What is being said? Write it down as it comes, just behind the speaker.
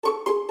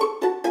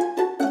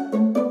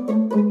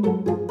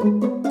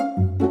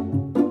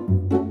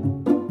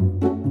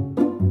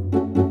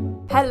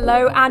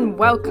Hello and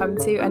welcome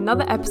to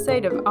another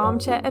episode of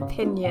Armchair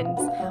Opinions.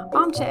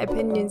 Armchair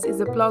Opinions is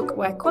a blog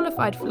where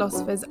qualified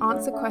philosophers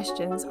answer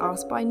questions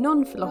asked by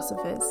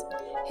non-philosophers.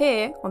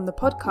 Here on the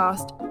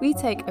podcast, we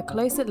take a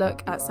closer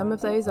look at some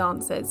of those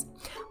answers.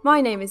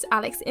 My name is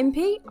Alex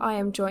Impey. I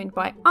am joined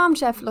by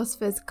armchair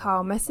philosophers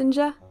Carl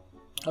Messenger.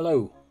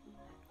 Hello.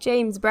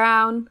 James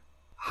Brown.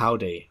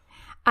 Howdy.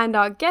 And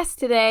our guest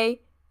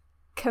today,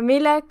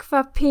 Kamila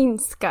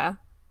Kwapinska.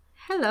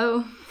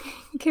 Hello.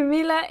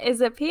 Kamila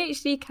is a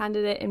PhD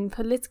candidate in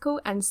political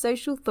and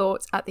social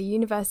thought at the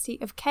University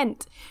of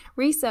Kent,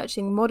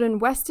 researching modern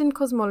Western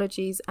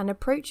cosmologies and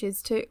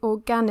approaches to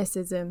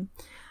organicism.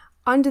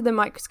 Under the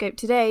microscope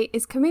today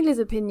is Kamila's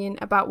opinion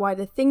about why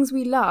the things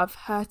we love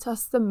hurt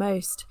us the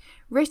most,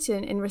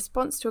 written in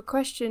response to a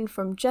question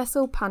from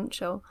Jessel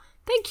Panchal.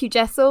 Thank you,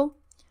 Jessel.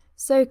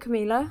 So,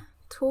 Kamila,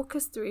 talk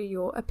us through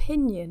your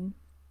opinion.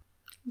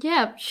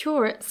 Yeah,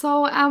 sure.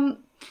 So,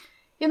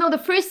 the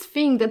first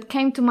thing that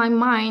came to my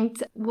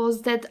mind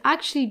was that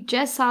actually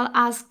Jessel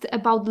asked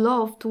about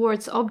love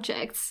towards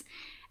objects.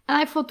 And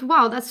I thought,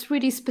 wow, that's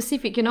really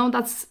specific,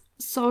 that's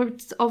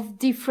sort of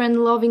different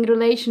loving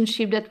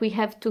relationship that we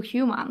have to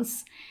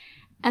humans.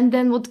 And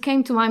then what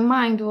came to my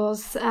mind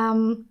was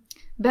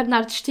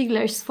Bernard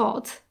Stiegler's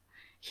thought.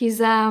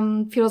 He's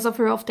a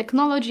philosopher of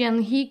technology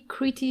and he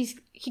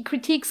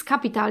critiques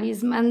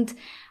capitalism. And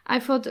I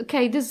thought,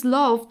 okay, this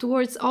love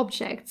towards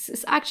objects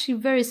is actually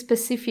very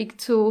specific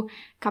to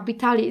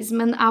capitalism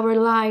and our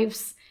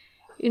lives,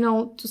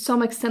 to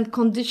some extent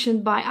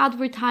conditioned by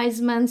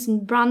advertisements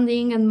and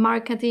branding and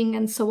marketing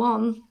and so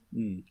on.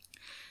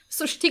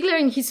 So Stiegler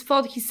in his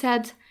thought, he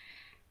said,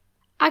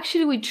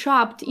 actually we're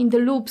trapped in the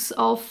loops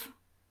of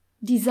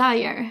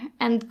desire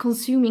and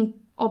consuming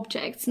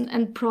objects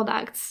and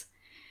products.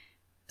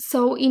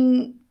 So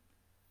in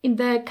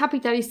the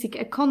capitalistic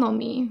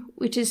economy,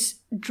 which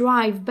is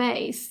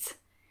drive-based,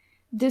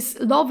 this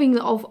loving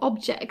of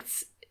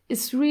objects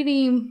is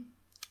really,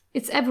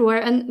 it's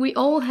everywhere. And we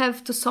all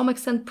have, to some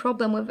extent,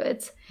 problem with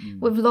it,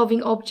 with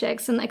loving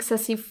objects and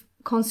excessive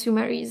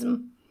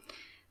consumerism.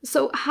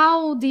 So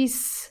how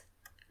these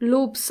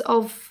loops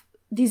of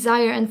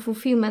desire and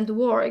fulfillment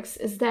works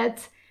is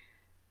that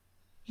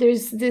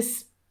there's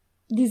this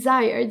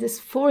desire, this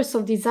force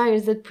of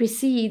desires that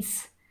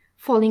precedes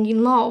falling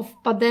in love,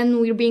 but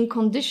then we're being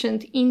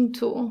conditioned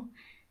into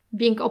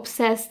being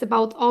obsessed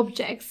about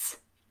objects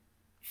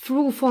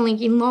through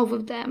falling in love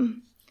with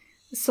them.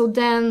 So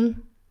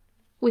then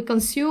we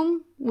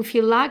consume, we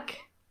feel lack,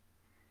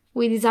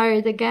 we desire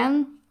it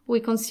again,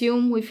 we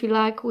consume, we feel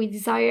lack, we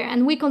desire,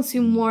 and we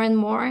consume more and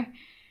more.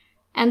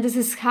 And this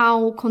is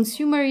how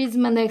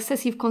consumerism and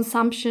excessive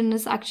consumption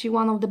is actually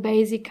one of the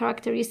basic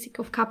characteristics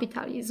of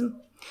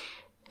capitalism.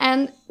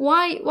 And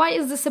why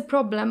is this a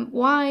problem?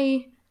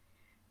 Why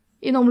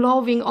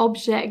loving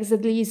objects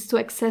that leads to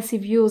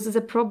excessive use is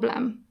a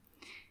problem.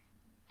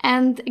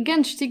 And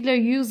again,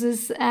 Stiegler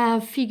uses a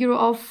figure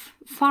of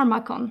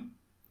pharmakon.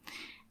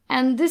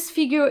 And this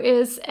figure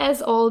is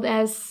as old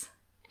as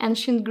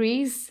ancient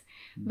Greece.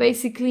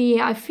 Basically,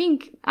 I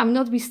think I'm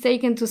not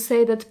mistaken to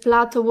say that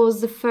Plato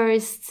was the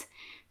first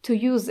to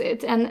use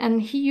it.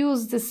 And he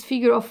used this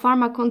figure of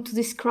pharmakon to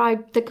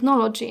describe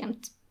technology.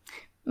 And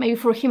maybe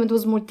for him it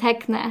was more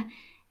techne.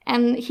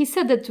 And he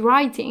said that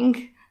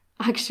writing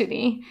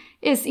actually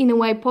is in a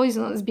way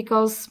poisonous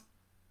because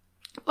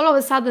all of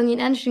a sudden in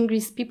ancient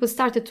Greece people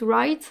started to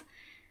write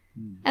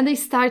and they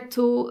start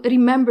to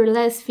remember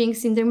less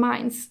things in their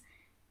minds.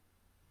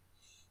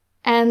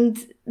 And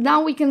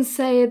now we can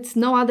say it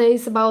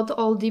nowadays about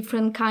all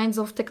different kinds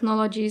of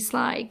technologies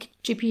like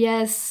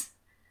GPS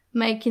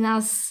making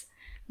us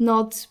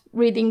not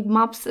reading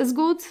maps as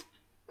good,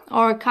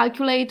 or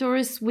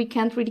calculators we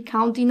can't really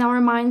count in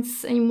our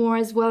minds anymore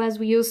as well as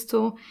we used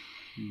to.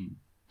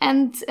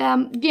 And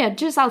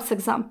Jessel's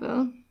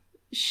example,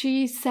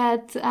 she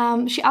said,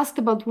 she asked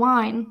about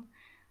wine.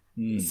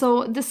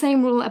 So the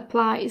same rule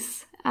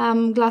applies.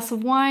 Glass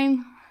of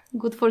wine,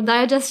 good for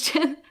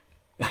digestion.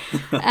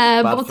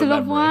 Bottle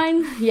of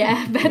wine,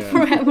 bad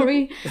for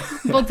memory.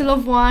 Bottle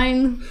of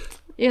wine,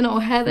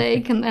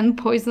 headache and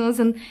poisonous.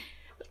 And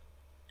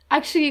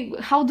actually,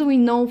 how do we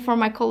know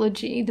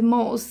pharmacology the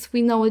most?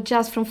 We know it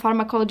just from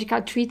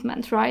pharmacological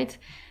treatment, right?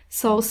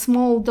 So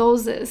small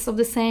doses of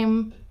the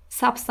same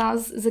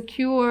substance is a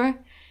cure,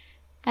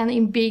 and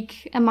in big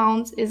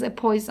amounts is a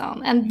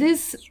poison. And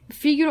this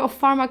figure of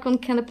pharmakon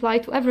can apply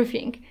to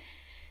everything.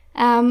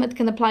 It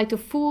can apply to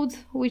food,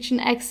 which in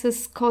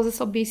excess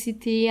causes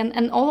obesity,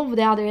 and all of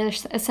the other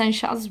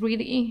essentials,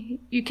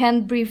 really. You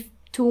can't breathe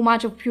too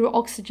much of pure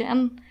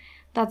oxygen.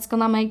 That's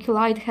gonna make you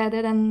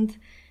lightheaded and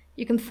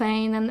you can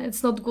faint, and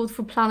it's not good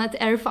for planet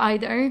Earth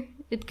either.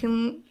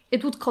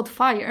 It would cause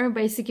fire,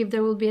 basically, if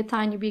there will be a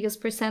tiny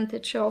biggest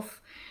percentage of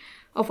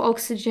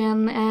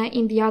oxygen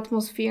in the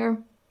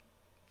atmosphere.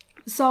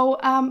 So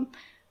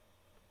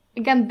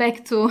again,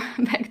 back to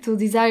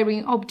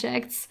desiring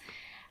objects,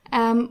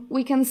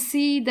 we can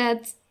see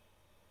that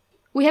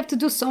we have to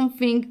do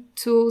something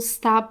to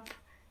stop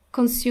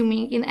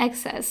consuming in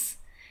excess.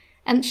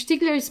 And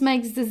Stiglitz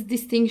makes this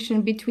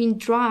distinction between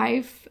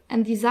drive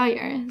and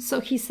desire. So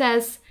he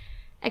says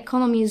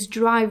economy is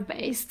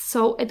drive-based,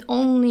 so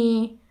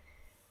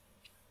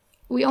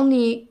we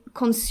only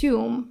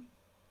consume,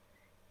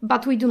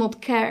 but we do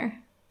not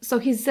care. So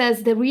he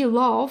says the real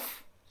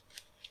love,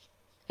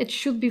 it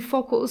should be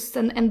focused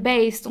and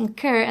based on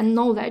care and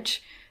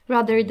knowledge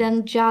rather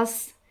than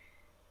just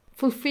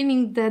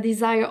fulfilling the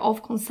desire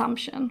of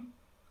consumption.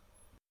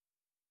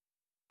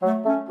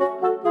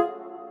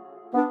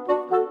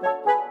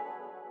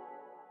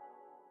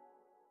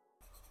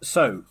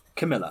 So,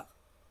 Camilla,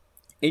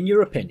 in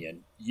your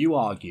opinion, you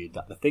argued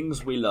that the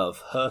things we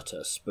love hurt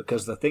us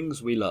because the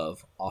things we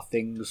love are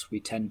things we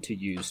tend to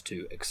use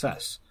to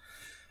excess.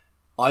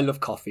 I love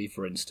coffee,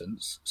 for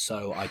instance,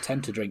 so I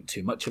tend to drink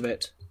too much of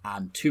it,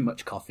 and too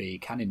much coffee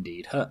can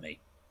indeed hurt me.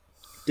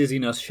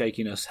 Dizziness,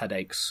 shakiness,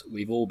 headaches,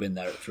 we've all been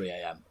there at 3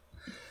 a.m.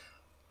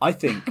 I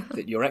think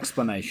that your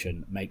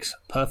explanation makes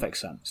perfect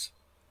sense.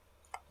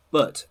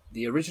 But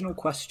the original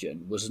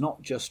question was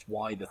not just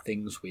why the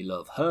things we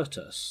love hurt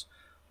us,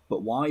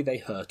 but why they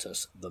hurt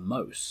us the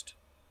most.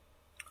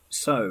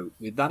 So,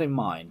 with that in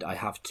mind, I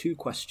have 2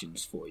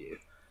 questions for you.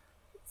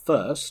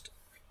 First,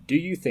 do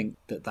you think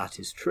that that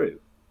is true?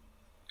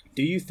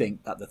 Do you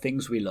think that the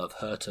things we love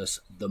hurt us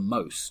the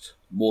most,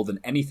 more than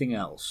anything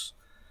else?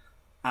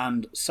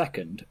 And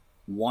second,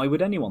 why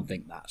would anyone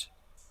think that?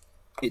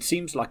 It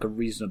seems like a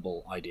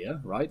reasonable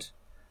idea, right?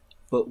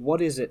 But what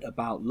is it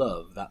about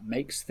love that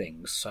makes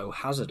things so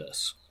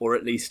hazardous, or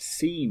at least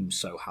seem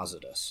so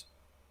hazardous?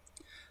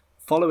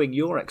 Following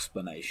your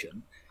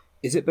explanation,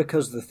 is it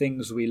because the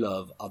things we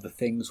love are the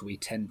things we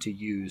tend to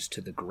use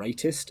to the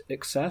greatest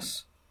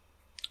excess?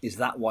 Is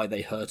that why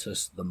they hurt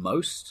us the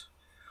most?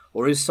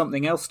 Or is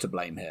something else to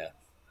blame here?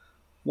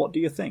 What do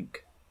you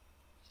think?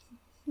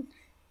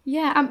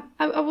 Yeah,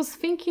 I was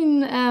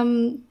thinking,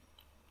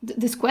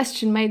 this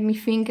question made me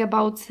think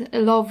about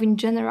love in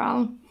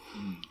general.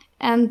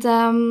 And,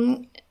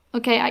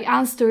 I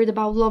answered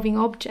about loving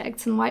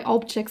objects and why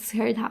objects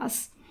hurt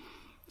us.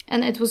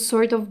 And it was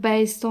sort of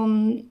based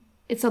on,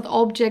 it's not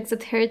objects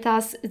that hurt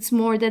us, it's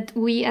more that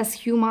we as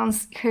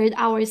humans hurt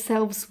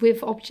ourselves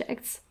with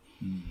objects.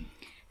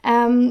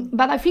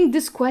 But I think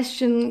this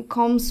question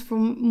comes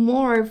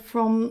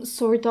from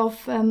sort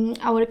of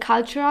our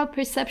cultural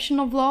perception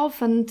of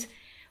love, and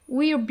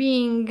we're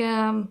being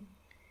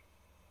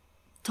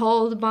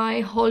told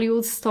by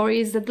Hollywood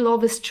stories that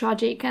love is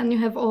tragic, and you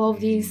have all of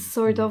these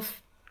sort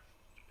of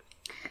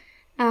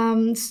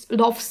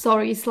love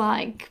stories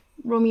like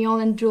Romeo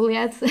and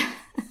Juliet,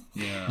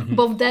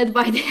 both dead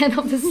by the end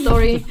of the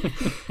story.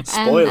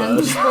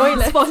 Spoilers.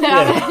 Spoilers. No, but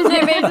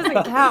it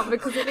doesn't count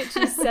because it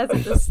literally says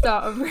at the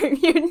start of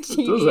Romeo and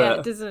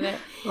Juliet, doesn't it?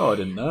 Oh, I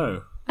didn't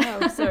know.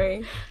 Oh,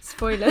 sorry.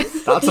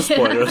 Spoilers. That's a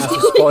spoiler. That's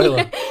a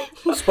spoiler.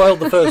 Spoiled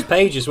the first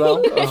page as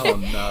well. Oh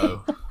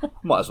no.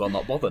 Might as well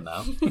not bother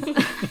now.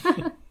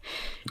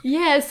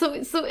 Yeah, so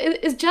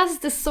it's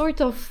just this sort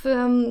of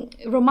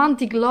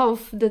romantic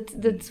love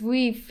that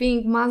we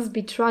think must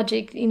be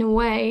tragic in a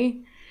way.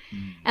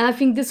 And I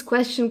think this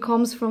question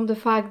comes from the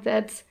fact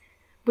that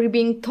we're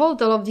being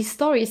told all of these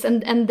stories,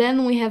 and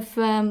then we have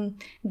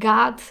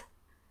God,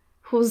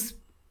 who's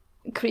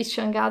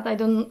Christian God. I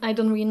don't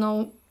really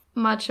know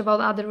much about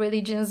other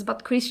religions,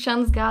 but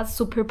Christians' God's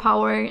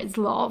superpower is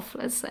love,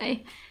 let's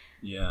say.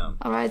 Yeah.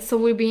 All right, so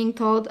we're being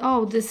told,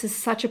 oh, this is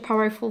such a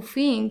powerful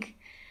thing.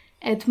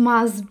 It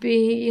must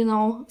be,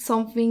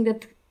 something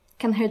that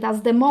can hurt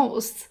us the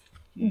most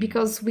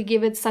because we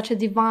give it such a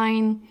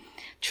divine,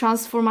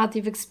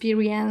 transformative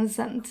experience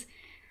and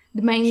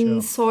the main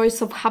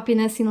source of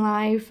happiness in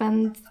life.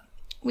 And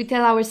we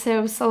tell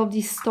ourselves all of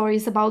these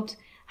stories about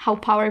how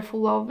powerful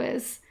love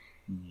is.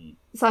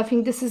 So I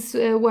think this is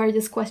where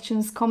this question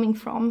is coming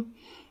from.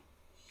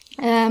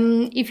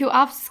 If you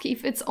ask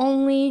if it's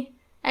only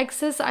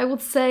excess, I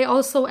would say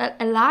also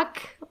a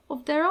lack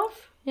of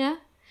thereof. Yeah.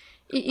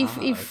 If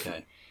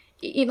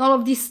in all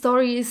of these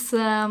stories,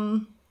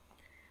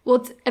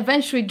 what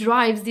eventually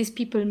drives these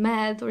people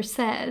mad or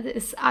sad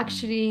is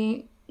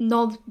actually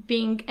not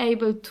being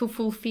able to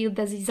fulfill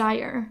the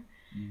desire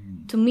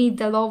to meet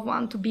the loved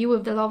one, to be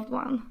with the loved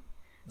one.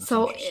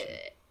 So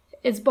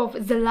it's both,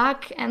 it's the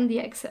lack and the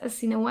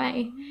excess in a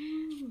way.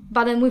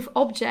 But then with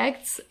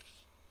objects,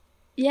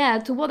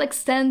 to what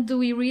extent do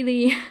we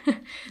really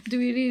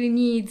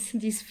need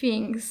these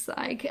things?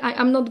 Like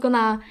I'm not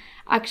gonna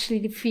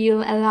actually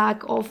feel a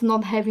lack of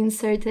not having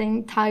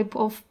certain type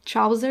of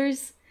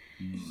trousers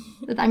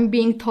that I'm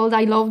being told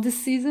I love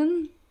this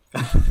season.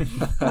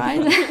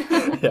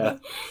 Right?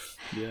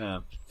 Yeah.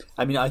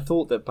 I mean, I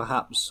thought that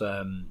perhaps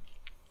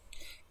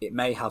it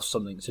may have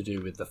something to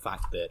do with the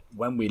fact that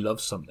when we love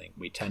something,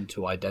 we tend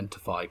to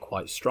identify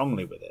quite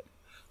strongly with it.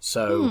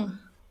 So,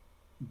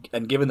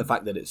 and given the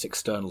fact that it's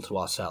external to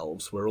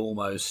ourselves, we're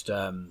almost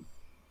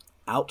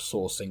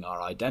outsourcing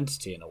our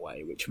identity in a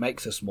way, which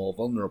makes us more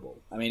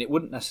vulnerable. I mean, it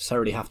wouldn't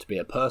necessarily have to be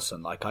a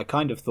person. Like, I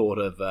kind of thought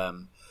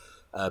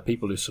of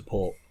people who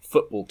support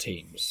football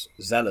teams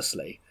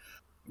zealously.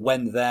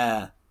 When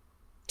their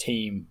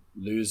team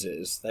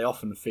loses, they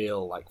often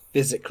feel like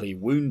physically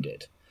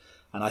wounded.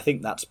 And I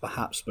think that's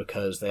perhaps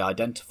because they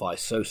identify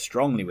so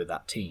strongly with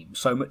that team.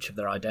 So much of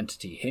their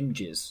identity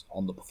hinges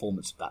on the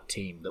performance of that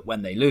team that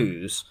when they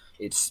lose,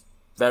 it's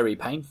very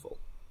painful,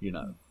 you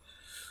know.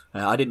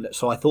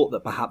 So I thought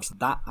that perhaps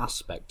that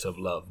aspect of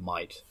love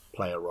might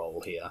play a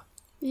role here.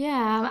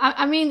 Yeah,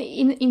 I mean,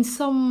 in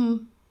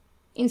some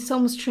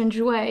strange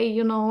way,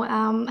 you know,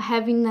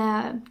 having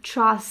a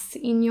trust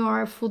in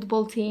your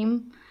football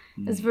team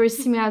is very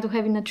similar to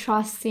having a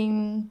trust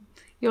in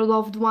your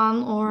loved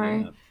one,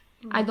 or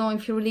I don't know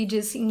if you're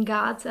religious in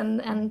God,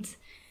 and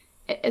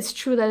it's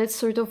true that it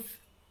sort of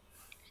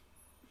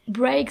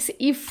breaks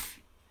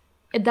if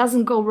it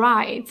doesn't go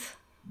right.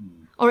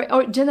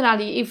 Or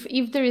generally,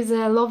 if there is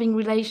a loving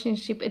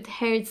relationship, it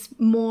hurts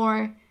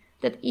more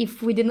than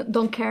if we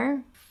don't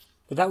care.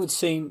 But that would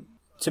seem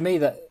to me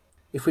that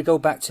if we go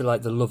back to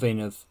like the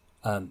loving of,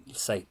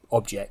 say,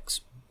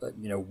 objects,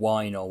 you know,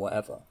 wine or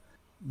whatever,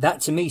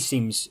 that to me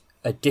seems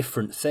a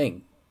different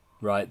thing,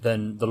 right,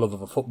 than the love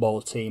of a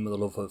football team or the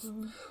love of,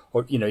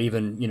 or, you know,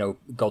 even, you know,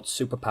 God's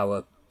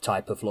superpower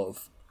type of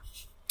love.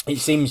 It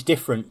seems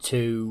different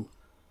to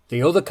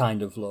the other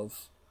kind of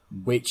love,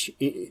 which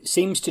it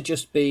seems to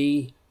just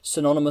be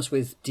synonymous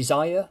with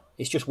desire.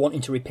 It's just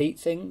wanting to repeat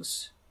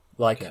things,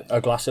 like a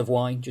glass of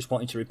wine, just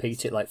wanting to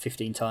repeat it like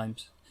 15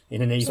 times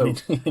in an evening.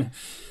 So,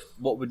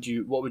 what would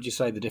you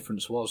say the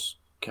difference was,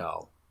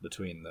 Carl,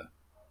 between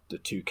the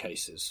two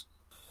cases?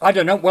 I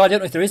don't know. Well, I don't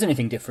know if there is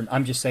anything different.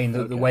 I'm just saying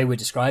that the way we're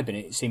describing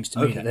it, it seems to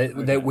me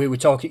that we were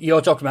talking.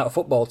 You're talking about a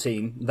football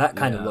team, that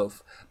kind of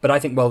love. But I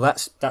think, well,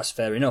 that's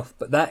fair enough.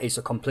 But that is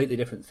a completely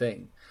different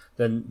thing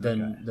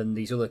than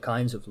these other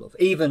kinds of love.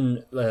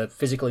 Even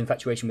physical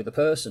infatuation with a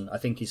person, I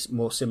think, is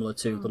more similar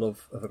to the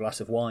love of a glass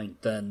of wine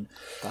than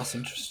that's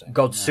interesting.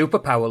 God's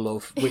superpower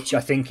love, which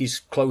I think is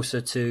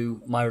closer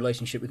to my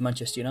relationship with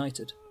Manchester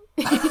United.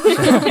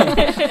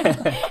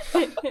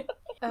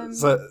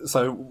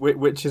 So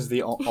which is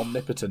the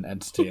omnipotent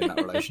entity in that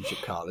relationship,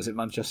 Carl? Is it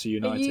Manchester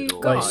United?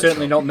 Well, it's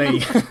certainly not me.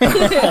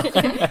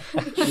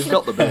 You've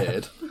got the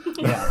beard.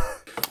 Yeah.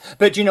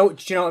 But do you know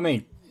what I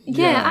mean?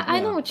 Yeah,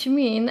 I know what you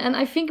mean. And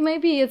I think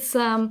maybe it's,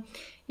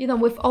 you know,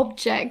 with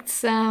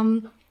objects,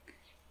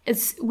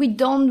 we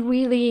don't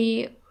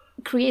really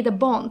create a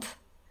bond.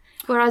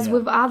 Whereas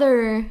with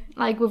other,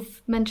 like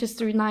with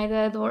Manchester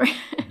United, or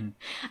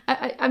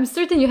I'm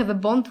certain you have a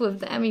bond with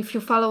them if you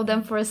follow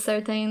them for a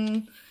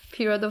certain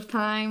period of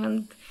time,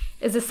 and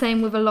it's the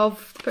same with a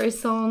loved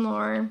person,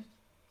 or,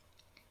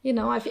 you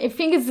know, I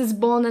think it's this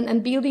bond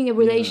and building a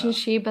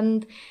relationship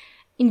and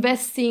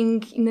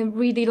investing in a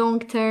really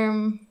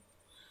long-term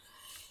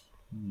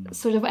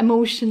sort of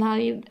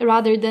emotionally,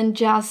 rather than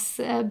just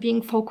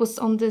being focused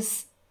on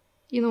this,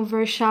 you know,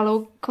 very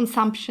shallow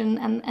consumption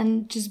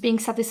and just being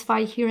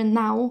satisfied here and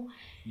now.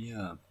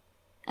 Yeah.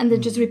 And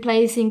then just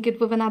replacing it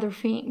with another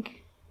thing.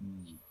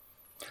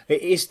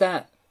 Is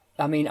that,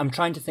 I mean, I'm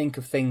trying to think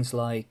of things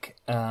like,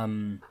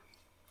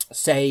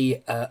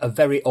 say, a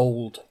very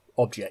old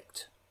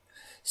object.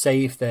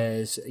 Say if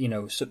there's, you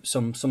know,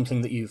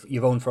 something that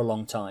you've owned for a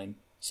long time,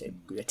 say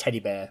a teddy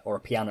bear or a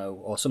piano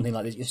or something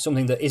like this,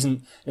 something that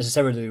isn't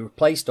necessarily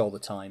replaced all the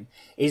time.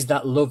 Is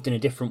that loved in a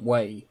different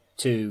way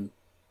to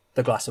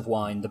the glass of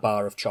wine, the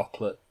bar of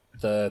chocolate,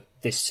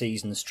 this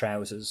season's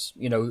trousers?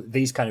 You know,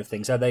 these kind of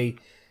things. Are they?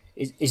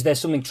 Is there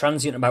something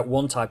transient about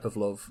one type of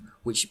love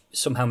which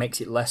somehow makes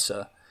it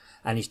lesser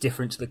and is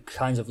different to the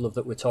kinds of love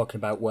that we're talking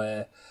about,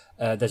 where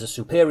there's a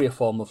superior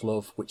form of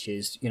love, which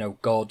is, you know,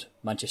 God,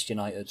 Manchester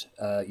United,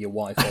 your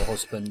wife or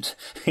husband,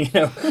 you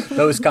know,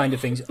 those kind of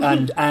things,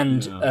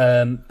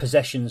 and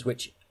possessions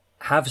which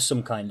have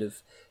some kind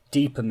of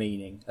deeper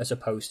meaning as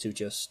opposed to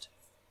just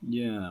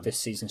this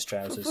season's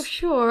trousers. For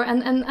sure,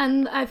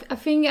 and I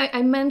think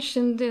I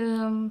mentioned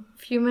a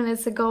few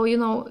minutes ago, you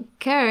know,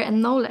 care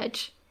and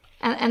knowledge,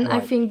 and right.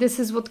 I think this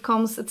is what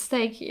comes at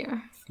stake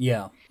here.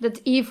 Yeah.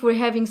 That if we're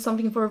having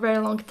something for a very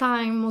long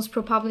time, most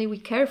probably we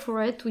care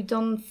for it. We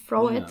don't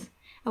throw it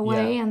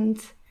away,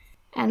 and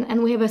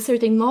we have a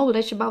certain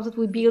knowledge about it.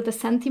 We build a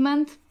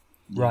sentiment,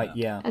 right?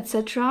 Yeah,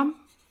 etc.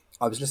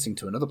 I was listening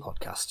to another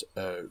podcast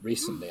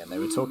recently, and they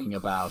were talking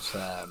about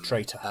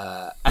traitor.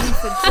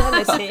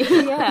 Infidelity.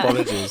 Yeah.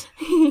 Apologies.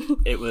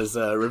 It was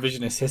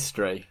Revisionist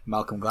History,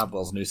 Malcolm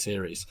Gladwell's new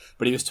series,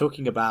 but he was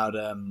talking about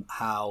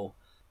how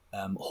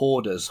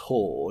hoarders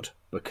hoard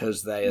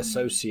because they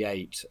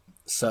associate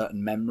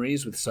certain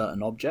memories with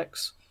certain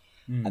objects,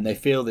 and they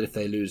feel that if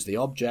they lose the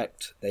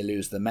object, they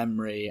lose the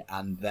memory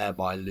and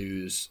thereby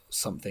lose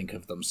something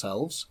of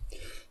themselves.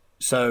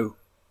 So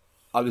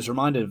I was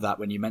reminded of that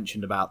when you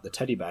mentioned about the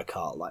teddy bear,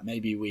 Carl. Like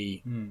maybe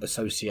we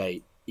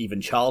associate even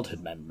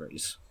childhood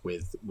memories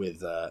with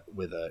a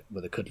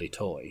cuddly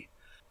toy,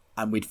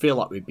 and we'd feel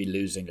like we'd be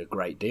losing a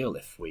great deal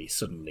if we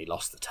suddenly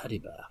lost the teddy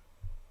bear.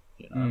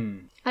 You know?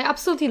 I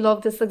absolutely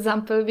love this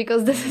example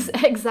because this is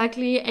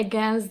exactly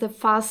against the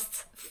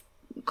fast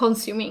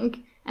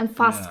consuming and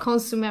fast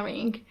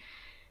consumering.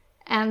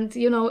 And,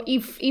 you know,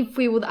 if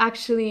we would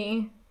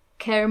actually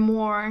care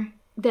more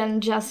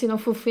than just,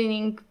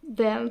 fulfilling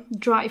the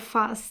drive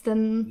fast,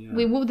 then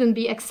we wouldn't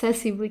be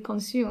excessively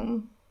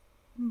consumed.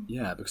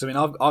 Yeah, because I mean,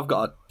 I've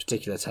got a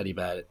particular teddy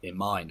bear in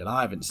mind, and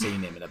I haven't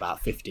seen him in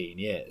about 15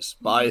 years.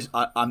 But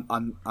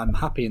I'm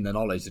happy in the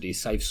knowledge that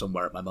he's safe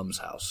somewhere at my mum's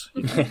house.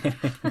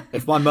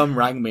 If my mum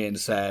rang me and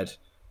said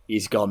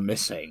he's gone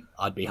missing,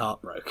 I'd be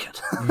heartbroken.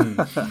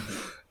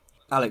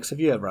 Alex, have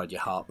you ever had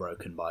your heart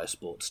broken by a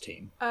sports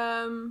team?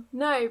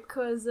 No,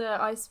 because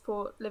I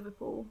support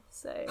Liverpool,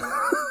 so.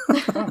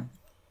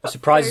 It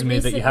surprises me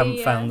Very that you haven't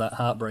recently, found that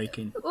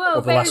heartbreaking Well,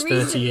 over the very last 30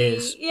 recently,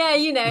 years.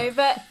 Yeah,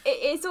 but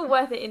it's all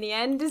worth it in the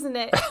end, isn't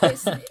it?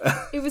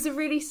 It was a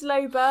really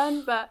slow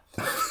burn, but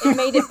it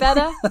made it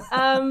better.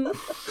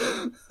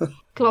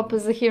 Klopp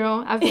is a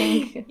hero, I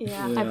think.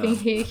 Yeah. I think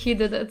he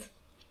did it.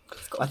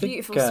 He's got I a think,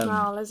 beautiful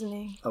smile, hasn't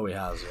he? Oh, he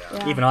has, yeah.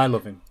 Yeah. Even I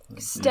love him.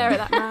 Stare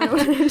at that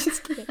man.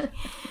 Just kidding.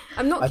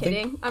 I'm not I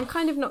kidding. think- I'm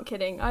kind of not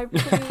kidding. I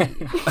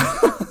probably...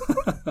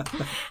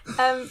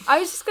 I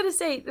was just going to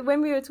say, that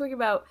when we were talking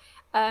about,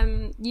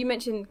 you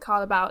mentioned,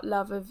 Carl, about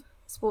love of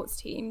sports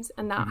teams,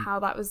 and that how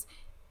that was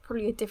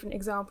probably a different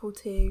example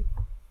to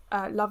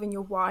loving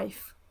your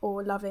wife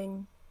or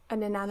loving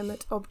an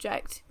inanimate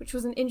object, which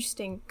was an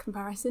interesting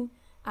comparison.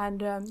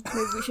 And maybe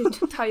we should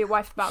tell your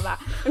wife about that.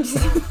 I'm just...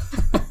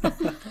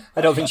 I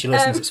don't think she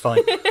listens, it's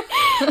fine.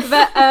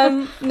 But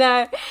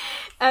no,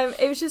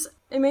 it was just,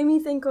 it made me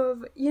think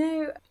of,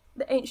 the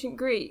ancient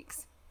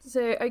Greeks.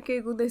 So I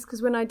googled this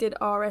because when I did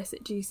RS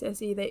at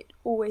GCSE, they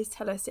always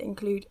tell us to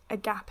include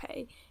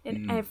agape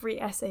in every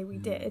essay we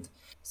did.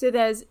 So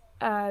there's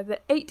the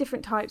 8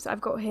 different types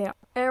I've got here.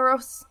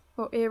 Eros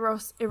or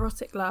eros,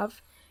 erotic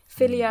love.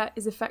 Philia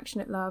is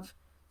affectionate love.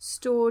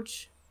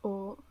 Storge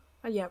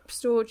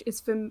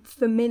is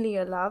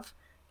familiar love.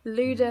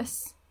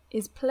 Ludus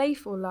is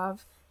playful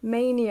love.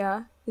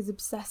 Mania is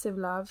obsessive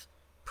love.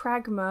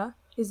 Pragma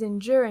is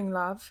enduring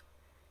love.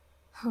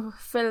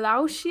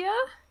 Philautia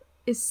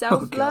is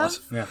self-love.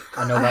 Yeah,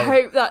 I know I that one.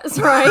 hope that's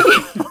right.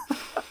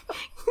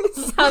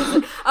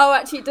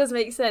 Actually, it does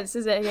make sense,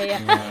 does it?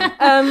 Yeah.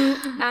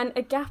 And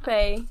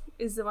agape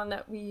is the one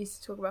that we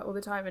used to talk about all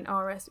the time in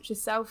RS, which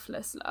is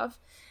selfless love,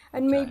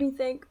 and made me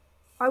think,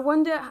 I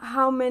wonder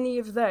how many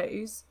of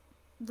those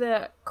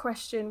the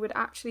question would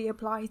actually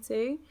apply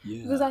to.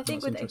 Yeah, because I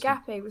think that's with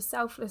interesting. agape, with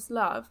selfless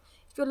love,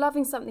 if you're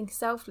loving something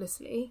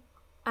selflessly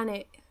and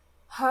it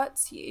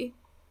hurts you,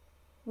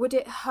 would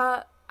it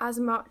hurt as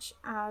much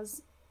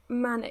as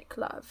manic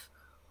love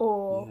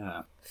or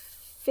Yeah,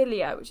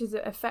 philia, which is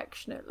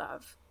affectionate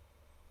love?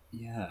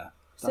 yeah.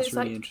 So That's it's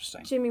really like,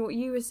 interesting. Jimmy, what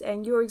you were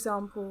saying, your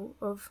example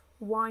of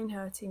wine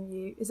hurting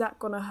you, is that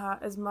going to hurt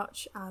as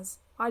much as,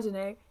 I don't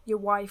know, your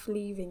wife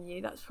leaving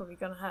you? That's probably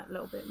going to hurt a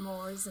little bit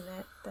more, isn't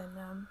it?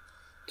 Than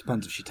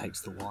Depends if she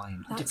takes the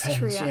wine. that's Depends,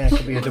 true. yeah, it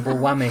could be a double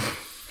whammy.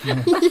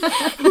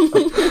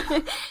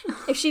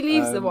 If she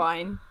leaves the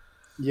wine,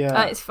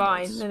 Yeah. it's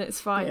fine. Then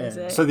it's fine, Yeah. is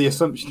it? So the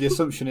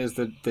assumption is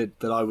that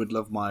I would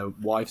love my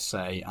wife's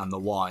say and the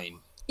wine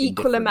in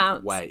Equal different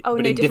amounts. ways. Oh,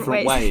 but no, in different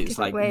different ways. ways.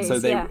 Different Like so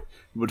ways, they yeah.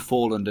 would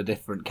fall under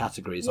different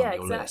categories Yeah, on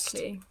your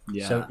exactly. list.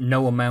 Yeah. So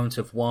no amount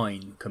of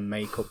wine can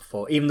make up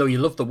for, even though you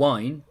love the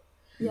wine,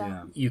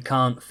 Yeah. you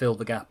can't fill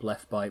the gap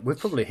left by. We've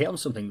probably hit on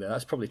something there.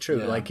 That's probably true.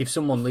 Yeah. Like if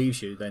someone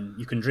leaves you, then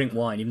you can drink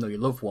wine, even though you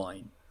love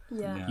wine.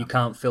 Yeah. You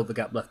can't fill the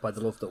gap left by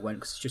the love that went,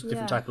 because it's just a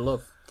different Yeah. type of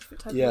love.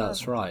 Different type of Yeah, love.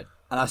 that's right.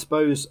 And I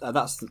suppose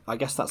I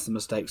guess that's the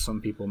mistake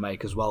some people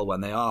make as well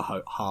when they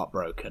are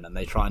heartbroken and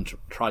they try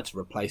to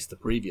replace the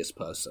previous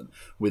person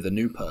with a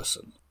new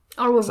person.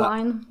 Or with that-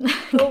 wine.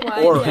 Or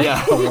wine, Or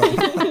yeah.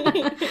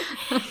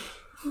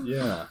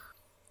 yeah,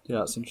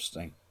 that's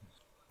interesting.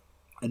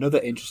 Another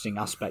interesting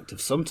aspect of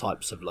some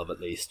types of love, at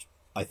least,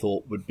 I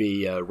thought would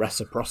be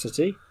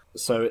reciprocity.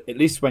 So at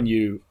least when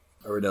you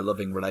are in a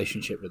loving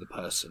relationship with a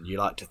person, you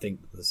like to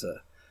think there's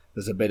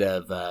a bit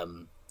of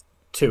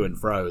to and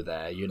fro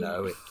there.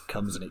 It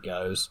comes and it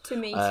goes. To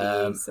me,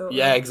 to you, sort of.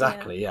 Yeah,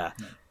 exactly. Yeah.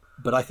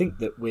 But I think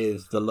that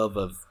with the love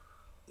of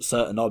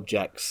certain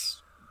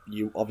objects,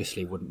 you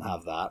obviously wouldn't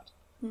have that.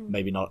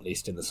 Maybe not, at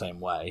least in the same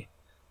way.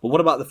 But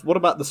what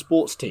about the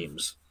sports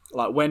teams?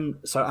 Like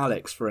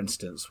Alex, for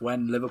instance,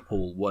 when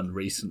Liverpool won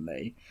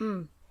recently,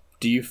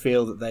 do you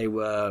feel that they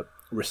were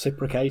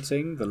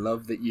reciprocating the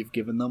love that you've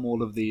given them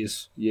all of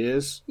these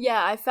years?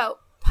 Yeah, I felt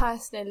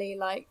personally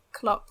like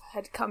Klopp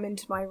had come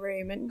into my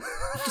room and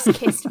just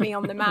kissed me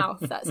on the mouth.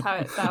 That's how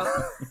it felt.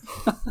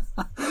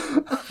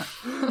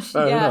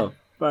 Fair enough.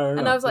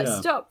 And I was like,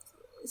 stop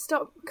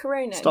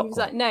Corona. Stop. And he was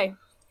like, no,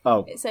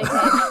 Oh, it's okay.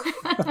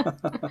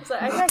 I was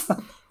like,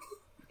 okay.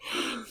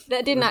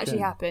 That didn't actually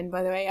happen,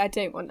 by the way. I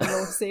don't want a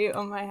lawsuit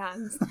on my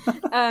hands.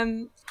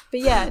 But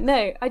yeah,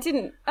 no, I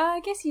didn't. I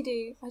guess you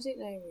do. I don't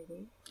know,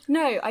 really.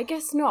 No, I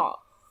guess not.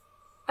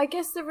 I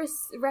guess the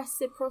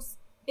reciprocity,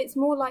 it's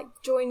more like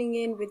joining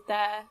in with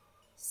their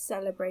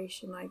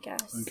celebration, I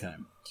guess. okay.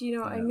 Do you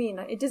know what I mean?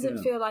 Like, it doesn't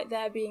Yeah. feel like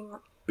they're being...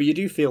 But you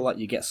do feel like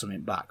you get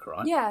something back,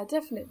 right? Yeah,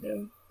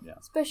 definitely. Yeah.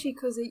 Especially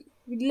because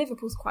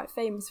Liverpool's quite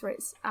famous for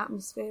its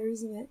atmosphere,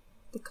 isn't it?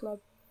 The club.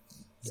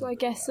 So I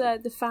guess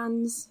the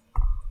fans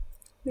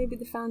maybe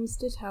the fans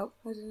did help.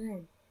 I don't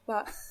know,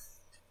 but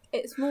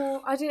it's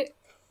more. I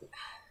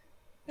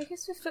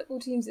guess with football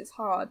teams it's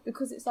hard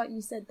because it's like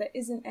you said, there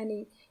isn't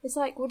any. It's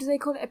like, what do they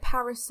call it? A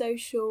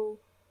parasocial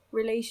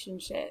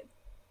relationship,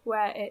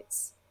 where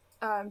it's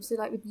so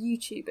like with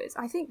YouTubers.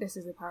 I think this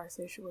is a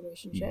parasocial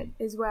relationship.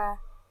 Is where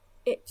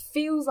it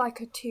feels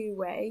like a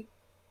two-way,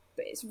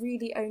 but it's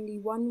really only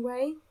one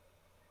way.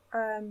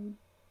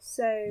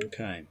 So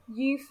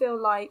you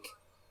feel like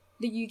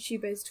the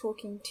YouTuber is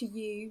talking to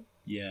you.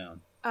 Yeah.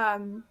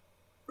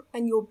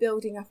 And you're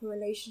building up a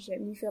relationship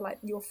and you feel like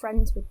you're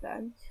friends with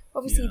them.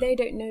 Obviously, they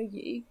don't know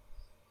you.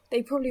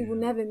 They probably will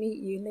never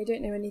meet you and they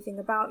don't know anything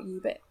about you,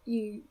 but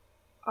you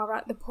are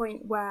at the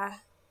point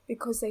where,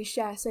 because they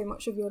share so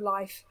much of your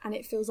life and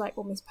it feels like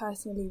almost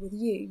personally with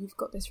you, you've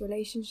got this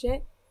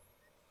relationship.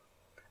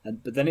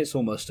 But then it's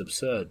almost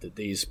absurd that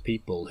these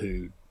people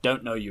who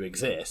don't know you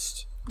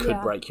exist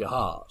could break your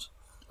heart.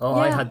 Oh,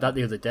 I had that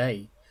the other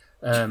day.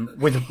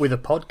 With a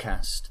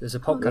podcast. There's a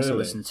podcast I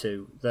listen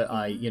to that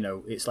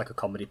it's like a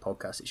comedy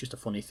podcast. It's just a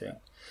funny thing.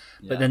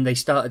 But then they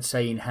started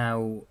saying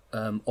how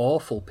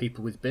awful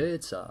people with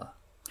beards are.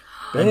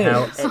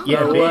 Beards?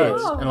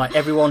 Beards. And like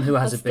everyone who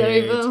has That's a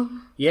beard, terrible.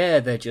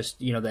 they're just,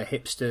 they're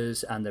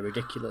hipsters and they're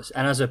ridiculous.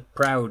 And as a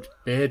proud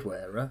beard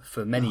wearer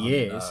for many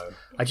years,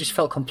 I just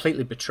felt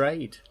completely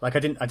betrayed. Like I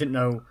didn't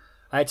know.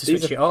 I had to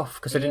switch it off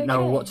because I didn't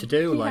know what to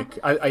do. Like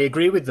I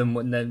agree with them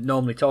when they're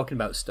normally talking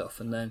about stuff,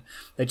 and then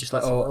they're just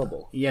like, "Oh,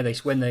 horrible." Yeah,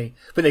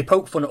 but they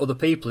poke fun at other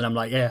people, and I'm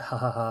like, "Yeah, ha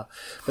ha ha."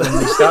 But then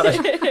they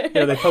started,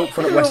 they poke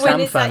fun at West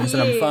Ham fans,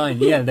 and I'm fine.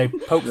 Yeah, they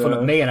poke fun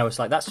at me, and I was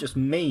like, "That's just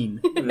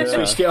mean." I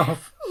switched it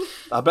off.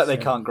 I bet they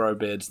can't grow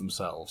beards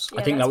themselves.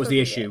 I think that was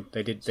the issue.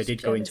 They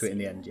did go into it in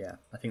the end. Yeah,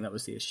 I think that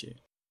was the issue.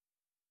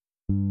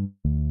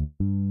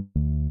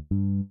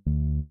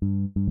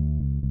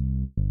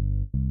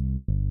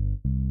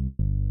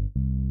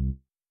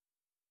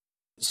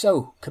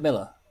 So,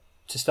 Camilla,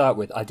 to start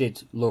with, I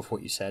did love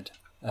what you said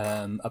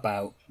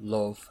about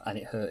love and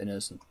it hurting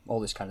us and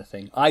all this kind of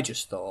thing. I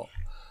just thought,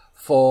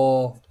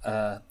 for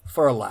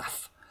a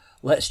laugh,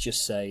 let's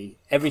just say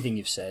everything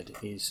you've said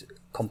is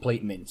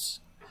complete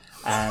mince.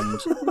 And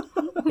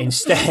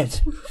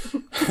instead,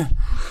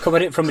 come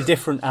at it from a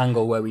different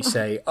angle where we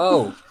say,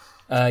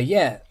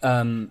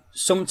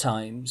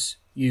 sometimes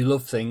you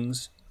love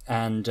things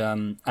and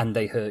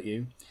they hurt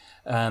you.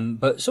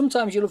 But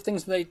sometimes you love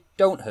things and they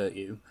don't hurt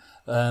you.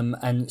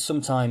 And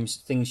sometimes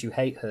things you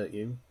hate hurt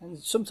you, and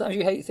sometimes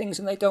you hate things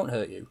and they don't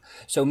hurt you.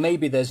 So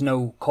maybe there's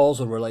no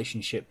causal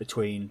relationship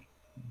between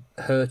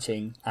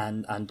hurting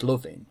and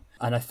loving.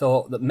 And I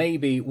thought that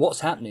maybe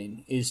what's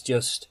happening is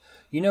just,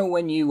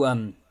 when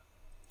you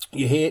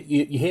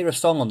hear a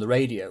song on the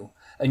radio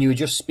and you were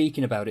just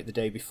speaking about it the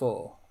day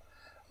before.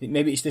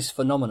 Maybe it's this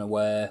phenomena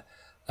where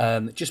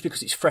just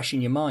because it's fresh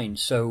in your mind.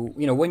 So,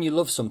 when you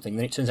love something,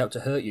 then it turns out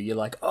to hurt you. You're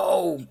like,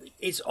 oh,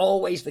 it's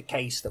always the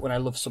case that when I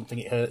love something,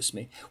 it hurts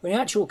me. When in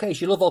actual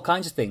case, you love all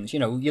kinds of things. You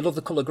love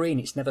the colour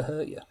green, it's never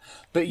hurt you.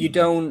 But you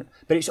don't,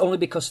 but it's only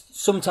because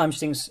sometimes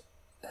things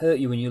hurt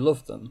you when you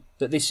love them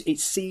that it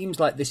seems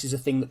like this is a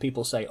thing that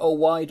people say, oh,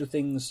 why do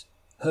things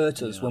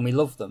hurt us when we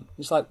love them?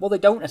 It's like, well, they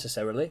don't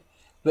necessarily.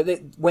 But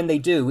when they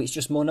do, it's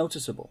just more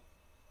noticeable.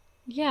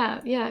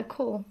 Yeah,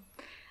 cool.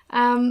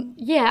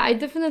 I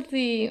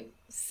definitely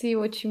see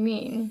what you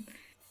mean.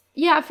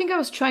 Yeah, I think I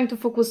was trying to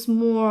focus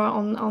more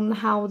on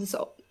how this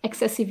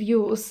excessive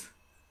use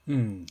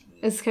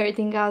is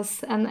hurting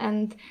us,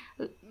 and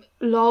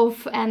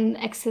love and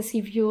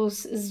excessive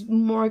use is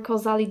more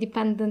causally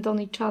dependent on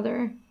each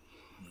other.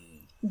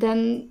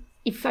 Then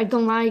if I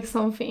don't like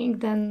something,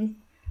 then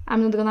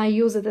I'm not gonna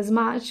use it as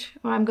much,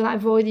 or I'm gonna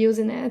avoid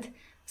using it.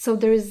 So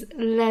there is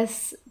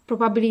less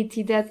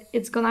probability that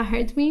it's gonna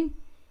hurt me.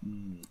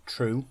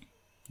 True.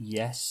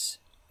 Yes.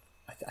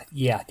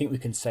 I think we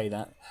can say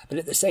that. But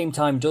at the same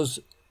time,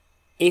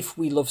 if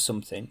we love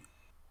something,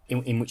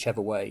 in whichever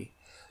way,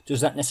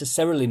 does that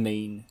necessarily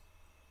mean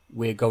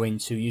we're going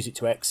to use it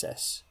to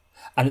excess?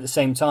 And at the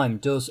same time,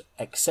 does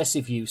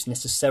excessive use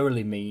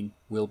necessarily mean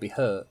we'll be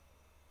hurt?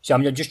 So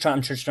I'm just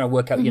trying to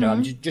work out,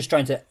 I'm just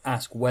trying to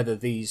ask whether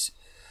these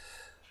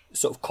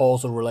sort of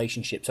causal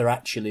relationships are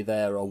actually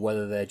there, or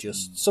whether they're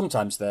just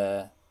sometimes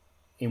there,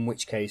 in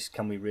which case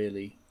can we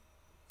really,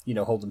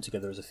 hold them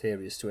together as a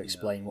theory as to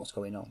explain what's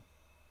going on.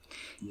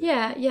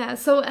 Yeah.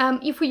 So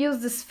if we use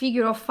this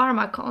figure of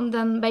pharmacon,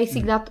 then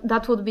basically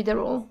that would be the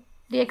rule.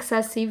 The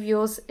excessive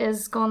use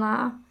is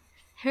gonna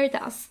hurt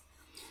us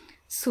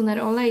sooner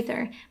or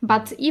later.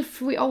 But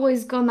if we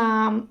always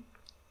gonna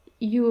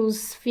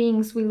use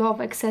things we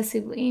love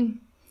excessively,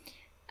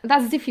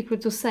 that's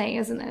difficult to say,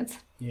 isn't it?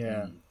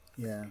 Yeah.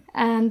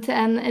 And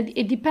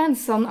it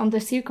depends on the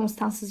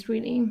circumstances,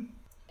 really.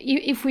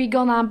 If we're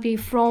gonna be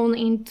thrown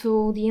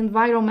into the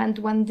environment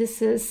when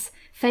this is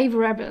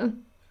favorable,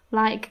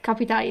 like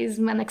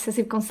capitalism and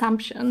excessive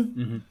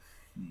consumption,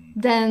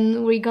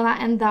 then we're gonna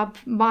end up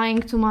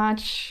buying too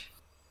much,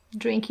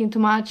 drinking too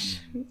much.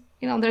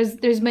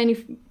 There's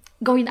many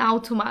going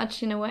out too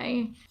much in a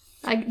way.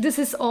 Like this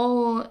is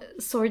all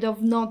sort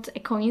of not a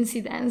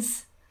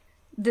coincidence.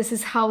 this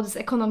is how this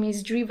economy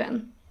is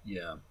driven.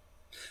 Yeah.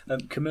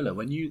 Camilla,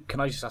 can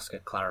I just ask a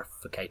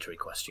clarificatory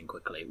question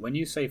quickly? When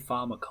you say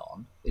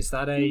pharmacon, is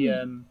that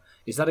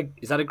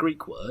a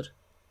Greek word?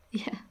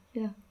 Yeah.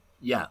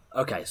 Yeah.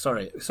 Okay.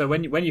 Sorry. So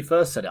when you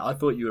first said it, I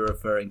thought you were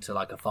referring to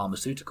like a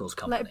pharmaceuticals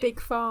company, Like Big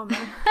Pharma.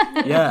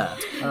 Yeah.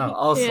 I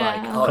was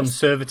like,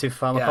 Conservative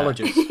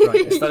pharmacologist. Yeah.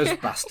 Right. It's those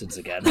bastards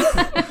again.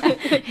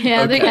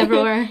 Yeah, they're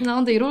everywhere.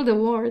 No, they rule the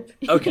world.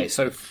 Okay,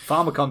 so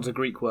pharmacon's a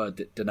Greek word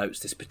that denotes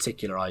this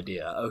particular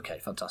idea. Okay,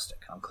 fantastic.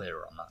 I'm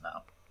clearer on that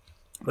now.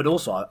 But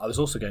also, I was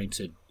also going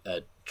to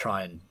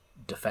try and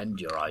defend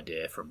your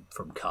idea from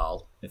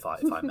Carl, if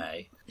I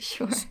may.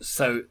 Sure.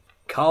 So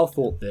Carl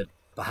thought that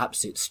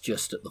perhaps it's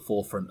just at the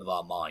forefront of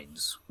our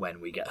minds when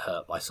we get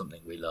hurt by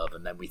something we love,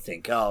 and then we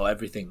think, oh,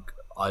 everything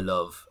I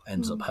love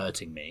ends up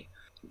hurting me.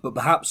 But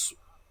perhaps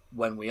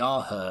when we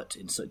are hurt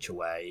in such a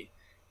way,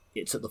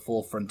 it's at the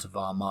forefront of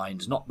our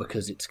minds, not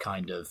because it's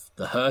kind of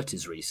the hurt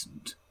is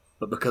recent,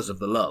 but because of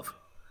the love.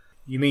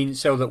 You mean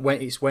so that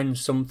when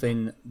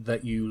something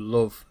that you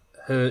love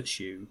hurts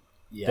you,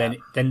 then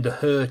the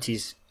hurt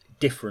is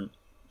different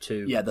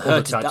to the other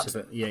hurt types of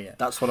it. Yeah.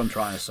 That's what I'm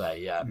trying to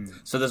say. Yeah.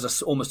 So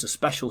there's almost a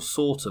special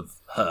sort of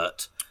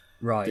hurt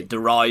that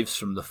derives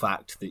from the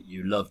fact that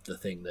you loved the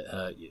thing that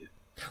hurt you.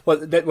 Well,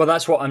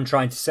 that's what I'm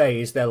trying to say.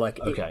 Is there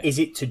is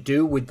it to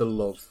do with the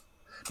love?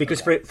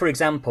 Because for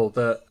example,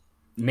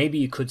 maybe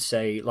you could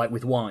say like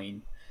with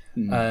wine.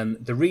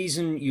 The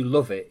reason you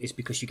love it is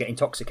because you get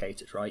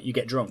intoxicated, right? You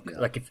get drunk. Yeah.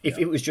 Like if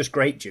it was just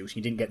grape juice and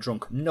you didn't get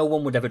drunk, no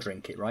one would ever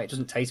drink it, right? It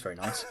doesn't taste very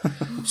nice.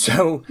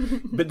 So,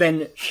 but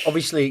then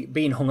obviously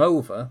being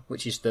hungover,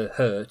 which is the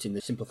hurt in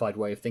the simplified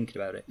way of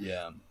thinking about it,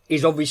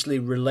 is obviously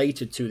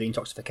related to the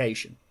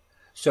intoxication.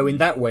 So in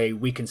that way,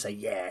 we can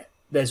say,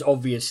 there's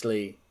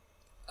obviously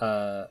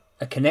a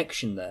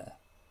connection there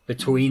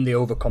between the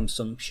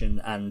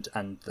overconsumption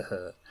and the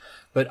hurt.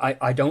 But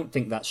I don't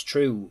think that's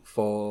true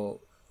for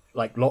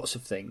like lots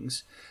of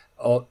things,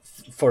 or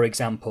for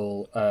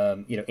example,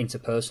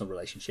 interpersonal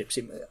relationships.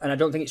 And I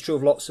don't think it's true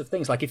of lots of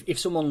things. Like if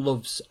someone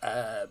loves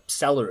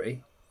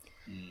celery,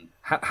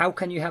 how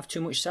can you have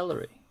too much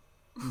celery?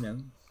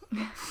 I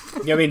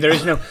mean, there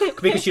is no,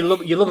 because your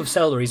love of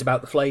celery is about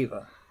the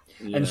flavour.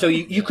 And so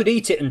you could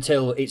eat it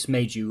until it's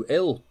made you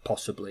ill,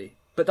 possibly.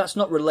 But that's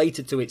not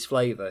related to its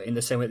flavour in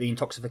the same way the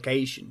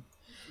intoxication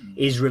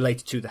is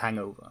related to the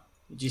hangover.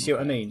 Do you see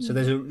what I mean? So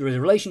there's a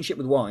relationship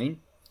with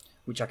wine,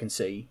 which I can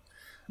see.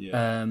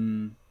 Yeah.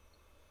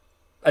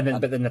 But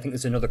then I think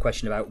there's another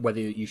question about whether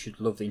you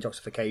should love the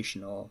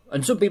intoxication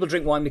and some people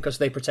drink wine because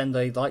they pretend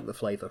they like the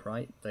flavour,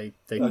 right? They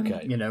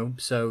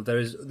so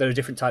there are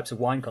different types of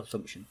wine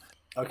consumption.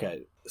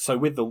 Okay, so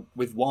with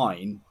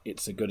wine,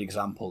 it's a good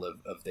example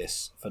of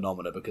this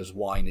phenomena because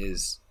wine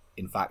is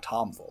in fact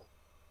harmful,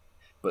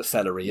 but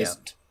celery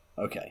isn't.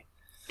 Okay.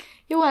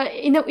 Yeah, well,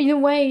 in a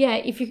way, yeah.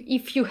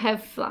 If you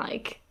have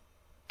like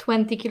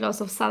 20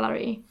 kilos of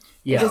celery,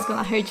 it is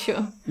gonna hurt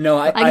you.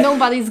 No,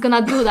 nobody's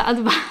gonna do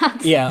that. But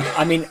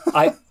I mean,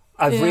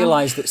 I've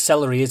realised that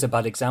celery is a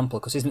bad example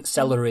because isn't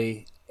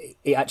celery?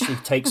 It actually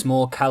takes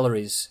more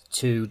calories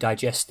to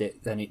digest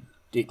it than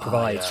it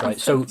provides, right?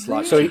 So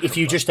if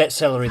you just ate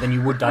celery, then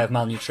you would die of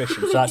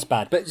malnutrition. So that's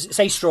bad. But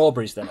say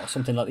strawberries then, or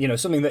something like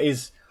something that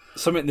is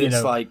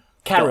like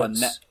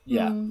carrots.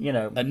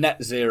 A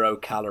net zero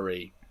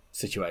calorie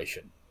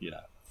situation.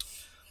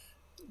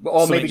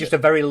 Or maybe just a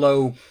very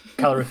low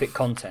calorific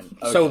content,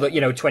 so that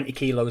 20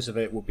 kilos of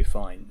it would be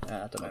fine.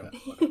 I don't know.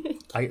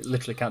 I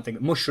literally can't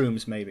think.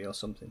 Mushrooms, maybe, or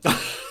something.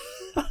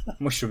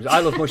 Mushrooms. I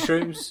love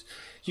mushrooms.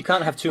 You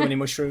can't have too many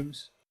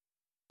mushrooms.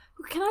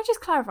 Can I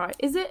just clarify?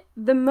 Is it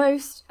the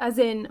most, as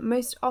in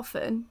most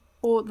often,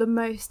 or the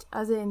most,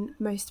 as in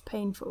most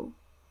painful?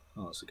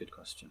 Oh, that's a good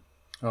question.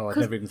 Oh, I'd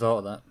never even thought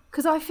of that.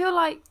 Because I feel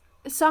like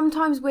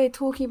sometimes we're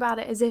talking about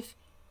it as if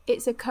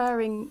it's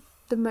occurring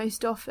the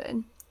most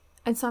often.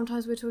 And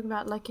sometimes we're talking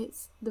about like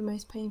it's the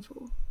most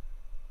painful.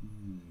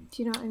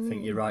 Do you know what I mean? I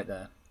think you're right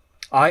there.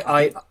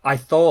 I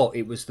thought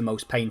it was the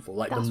most painful,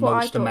 like the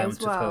most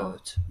amount of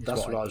hurt.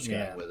 That's what I was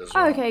going with as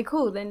well. Oh, okay,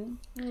 cool. Then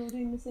we're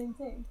doing the same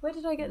thing. Where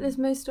did I get this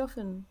most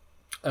often?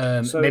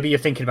 Maybe you're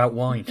thinking about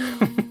wine.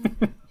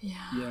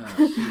 Yeah.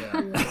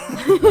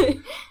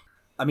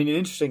 I mean, an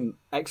interesting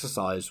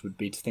exercise would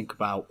be to think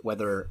about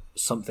whether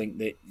something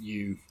that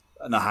you.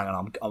 No, hang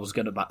on. I was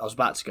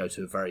about to go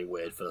to a very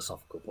weird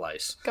philosophical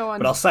place. Go on.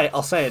 But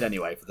I'll say it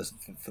anyway for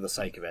the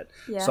sake of it.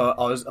 Yeah. So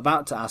I was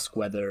about to ask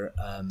whether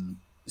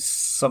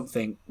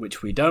something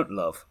which we don't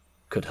love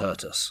could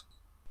hurt us.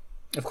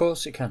 Of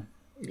course it can.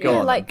 Go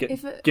on. Like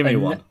give me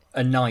one.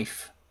 A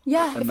knife.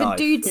 Yeah, if a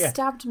dude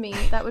stabbed me,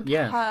 that would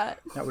hurt.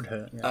 That would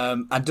hurt. Yeah.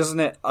 And doesn't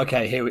it?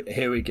 Okay,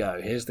 here we go.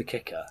 Here's the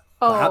kicker.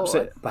 Oh.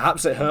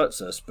 Perhaps it hurts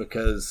us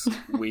because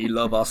we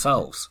love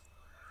ourselves.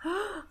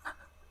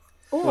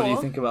 Or what do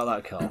you think about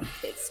that, Carl?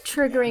 It's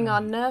triggering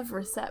our nerve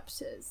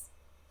receptors.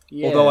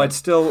 Yeah. Although I'd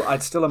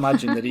still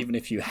imagine that even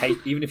if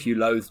you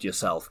loathed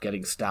yourself,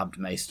 getting stabbed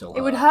may still hurt.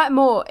 It would hurt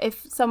more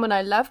if someone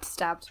I loved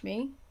stabbed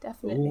me.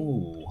 Definitely.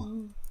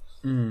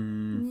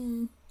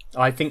 Ooh.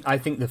 I think you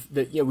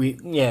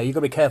got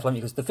to be careful, haven't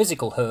you? Because the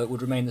physical hurt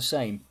would remain the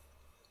same,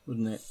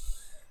 wouldn't it?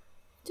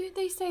 Don't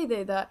they say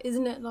though that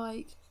isn't it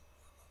like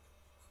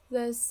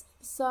there's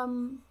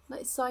some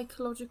like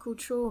psychological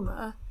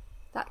trauma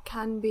that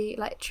can be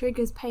like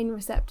triggers pain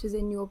receptors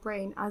in your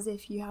brain as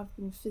if you have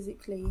been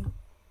physically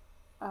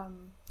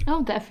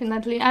Oh,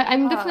 definitely.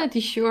 I'm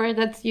definitely sure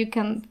that you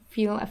can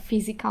feel a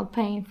physical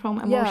pain from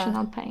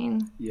emotional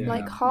pain.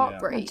 like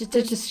heartbreak.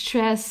 Just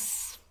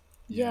stress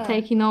Yeah.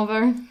 taking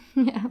over.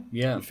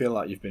 Yeah. You feel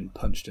like you've been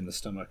punched in the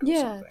stomach or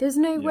Yeah, something. there's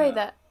no way Yeah.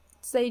 that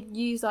they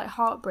use like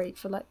heartbreak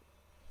for like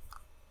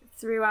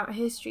throughout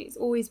history. It's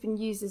always been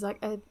used as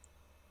like a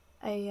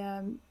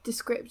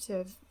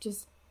descriptive,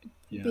 just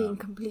being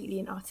completely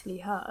and utterly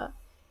hurt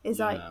is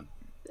like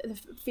the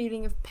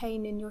feeling of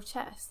pain in your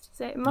chest.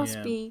 So it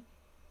must be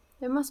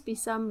there must be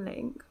some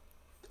link.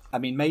 I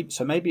mean,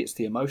 maybe it's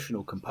the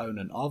emotional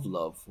component of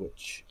love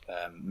which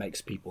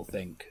makes people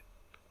think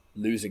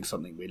losing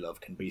something we love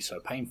can be so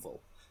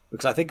painful.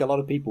 Because I think a lot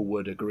of people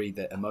would agree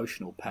that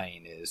emotional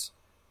pain is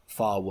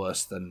far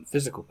worse than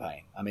physical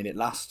pain. I mean, it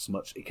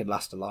can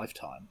last a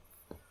lifetime.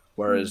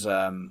 Whereas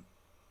having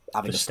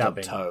a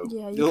stubbed stabbing. toe,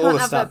 Yeah, all you the can't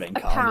have stabbing,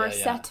 a Carl, yeah.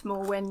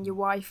 paracetamol when your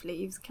wife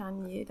leaves,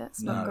 can you?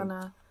 That's not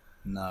gonna.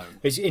 No.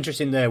 It's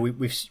interesting there.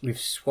 We've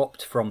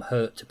swapped from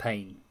hurt to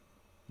pain.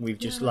 We've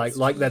just like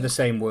they're the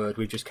same word.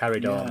 We've just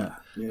carried on.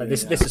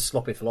 This is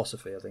sloppy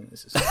philosophy. I think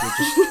this is.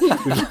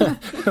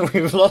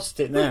 We've lost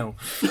it now.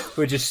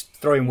 We're just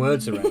throwing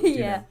words around. You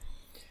know?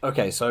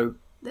 Okay, so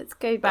Let's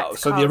go back. To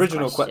so the Carl's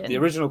original question. the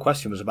original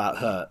question was about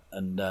hurt,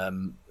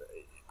 and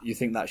you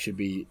think that should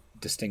be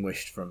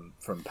distinguished from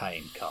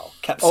pain, Carl,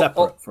 kept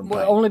separate from pain.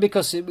 Well, only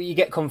because you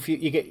get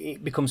confused.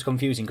 It becomes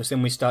confusing because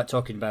then we start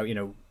talking about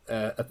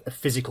a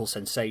physical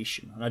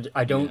sensation. And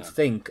I don't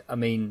think. I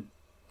mean,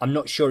 I'm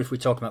not sure if we're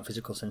talking about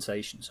physical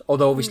sensations.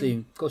 Although obviously,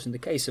 of course, in the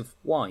case of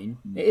wine,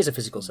 it is a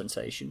physical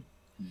sensation.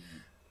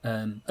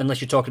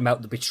 Unless you're talking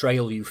about the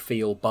betrayal you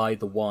feel by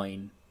the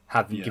wine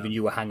having given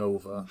you a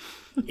hangover,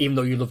 even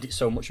though you loved it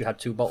so much you had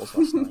 2 bottles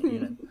last night.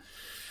 You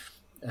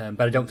know,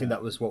 but I don't think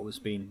that was what was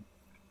being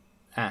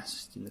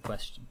asked in the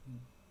question.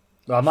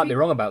 Well, I might be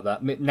wrong about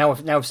that. Now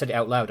I've said it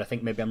out loud, I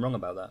think maybe I'm wrong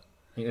about that.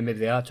 Maybe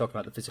they are talking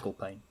about the physical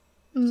pain.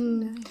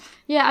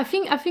 Yeah, I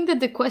think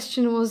that the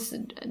question was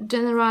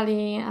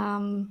generally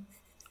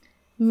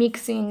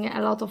mixing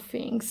a lot of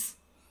things.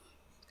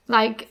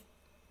 Like,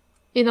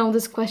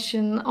 this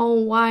question,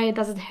 why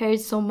does it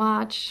hurt so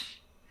much?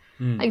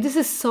 Like, this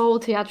is so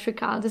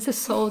theatrical, this is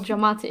so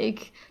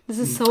dramatic, this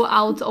is so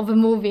out of a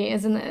movie,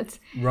 isn't it?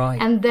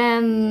 Right. And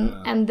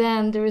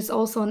then there is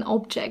also an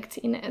object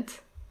in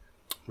it.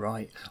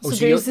 Right. So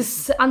there's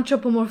this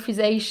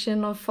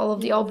anthropomorphization of all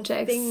of the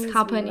objects things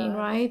happening, we love.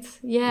 right?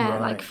 Yeah,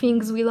 Right. like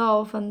things we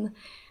love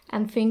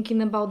and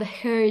thinking about the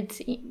hurt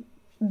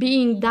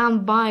being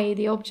done by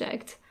the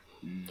object.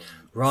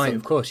 Right,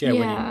 of course, yeah.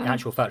 When yeah. in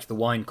actual fact, the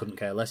wine couldn't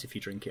care less if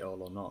you drink it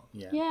all or not.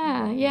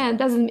 Yeah. Yeah. It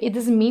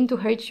doesn't mean to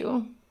hurt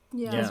you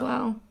as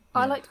well.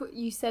 I liked what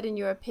you said in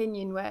your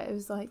opinion, where it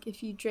was like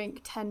if you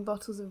drink 10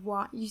 bottles of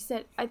wine, you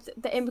said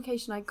the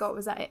implication I got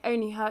was that it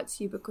only hurts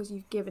you because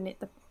you've given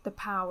it the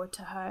power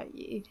to hurt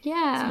you.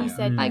 Yeah, So you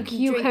said like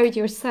you drink- hurt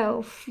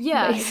yourself.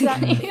 Yeah,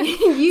 basically. exactly.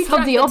 You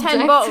From drank the the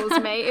 10 object. bottles,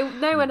 mate.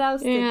 No one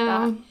else did Yeah.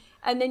 that.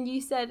 And then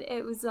you said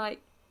it was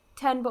like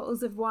 10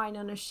 bottles of wine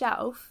on a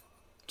shelf,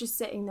 just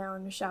sitting there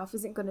on a shelf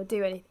isn't going to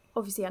do anything.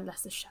 Obviously,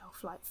 unless the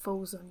shelf like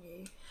falls on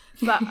you.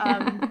 But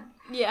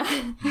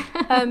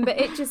but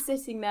it just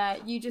sitting there,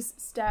 you just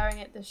staring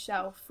at the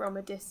shelf from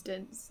a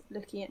distance,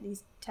 looking at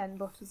these 10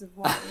 bottles of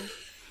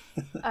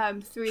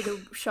wine through the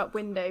shop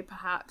window,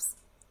 perhaps,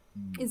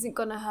 isn't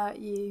going to hurt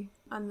you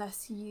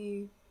unless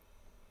you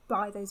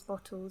buy those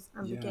bottles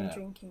and begin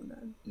drinking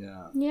them.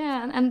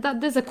 Yeah, and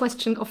that there's a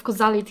question of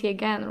causality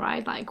again,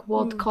 right? Like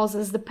what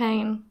causes the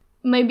pain?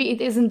 Maybe it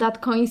isn't that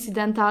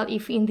coincidental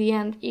if in the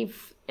end,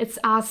 if it's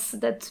us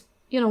that,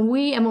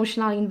 we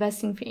emotionally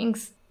invest in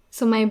things.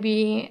 So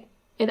maybe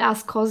it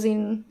us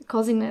causing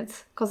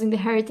the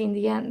hurt in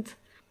the end,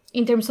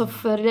 in terms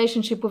of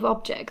relationship with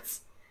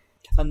objects.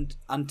 And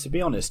to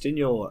be honest, in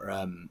your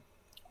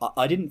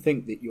I didn't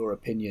think that your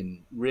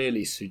opinion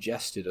really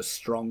suggested a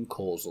strong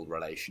causal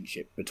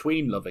relationship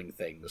between loving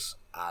things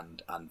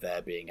and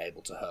their being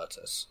able to hurt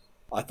us.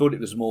 I thought it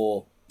was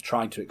more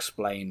trying to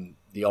explain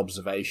the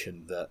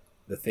observation that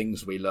the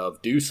things we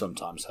love do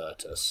sometimes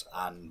hurt us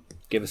and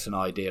give us an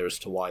idea as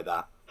to why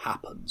that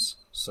happens.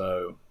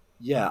 So,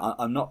 yeah,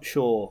 I'm not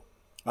sure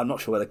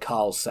whether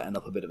Carl's setting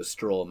up a bit of a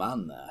straw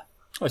man there.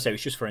 I'd say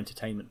it's just for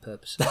entertainment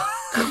purposes.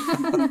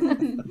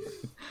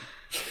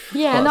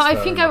 Yeah, That's no, I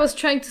fair think enough. I was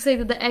trying to say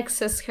that the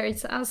excess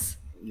hurts us.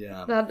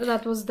 Yeah.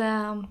 That was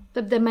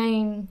the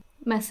main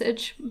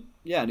message.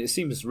 Yeah, and it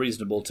seems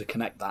reasonable to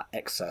connect that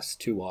excess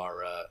to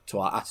our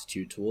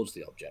attitude towards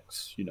the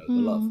objects, the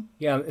love.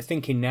 Yeah, I'm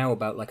thinking now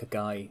about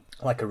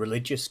like a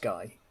religious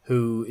guy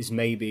who is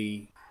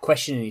maybe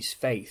questioning his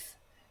faith,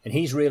 and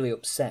he's really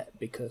upset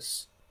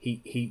because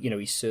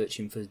he's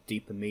searching for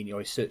deeper meaning, or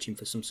he's searching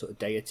for some sort of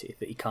deity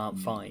that he can't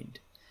find.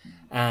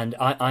 And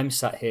I'm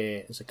sat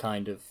here as a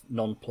kind of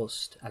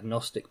nonplussed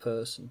agnostic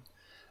person,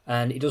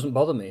 and it doesn't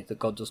bother me that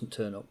God doesn't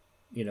turn up,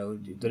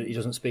 that he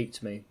doesn't speak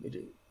to me.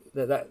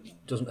 That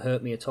doesn't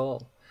hurt me at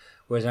all.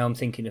 Whereas now I'm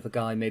thinking of a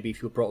guy, maybe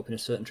if you were brought up in a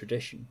certain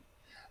tradition,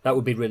 that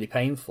would be really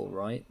painful,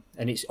 right?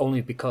 And it's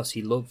only because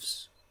he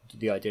loves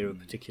the idea of a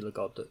particular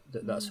God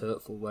that's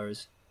hurtful.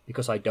 Whereas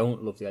because I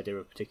don't love the idea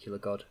of a particular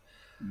God,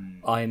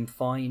 I'm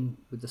fine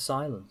with the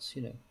silence,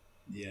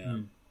 Yeah.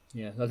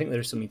 Yeah, I think there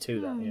is something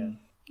to that, yeah.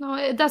 No,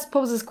 it does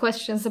poses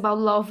questions about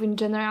love in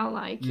general,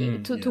 like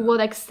to what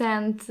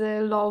extent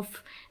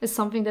love is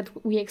something that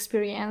we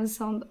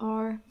experience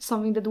or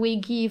something that we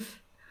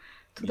give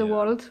to the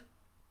world.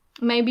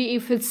 Maybe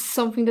if it's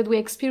something that we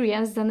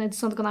experience, then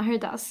it's not gonna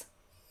hurt us.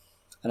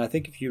 And I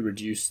think if you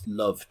reduce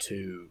love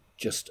to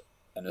just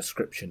an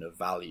ascription of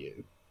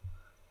value,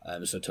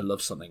 so to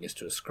love something is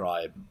to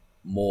ascribe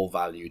more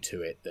value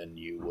to it than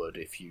you would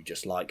if you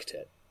just liked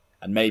it.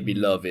 And maybe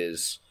love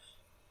is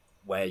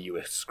where you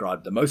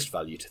ascribe the most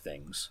value to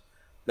things,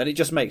 then it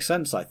just makes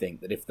sense, I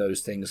think, that if those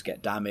things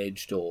get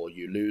damaged or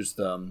you lose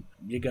them,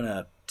 you're going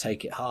to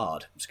take it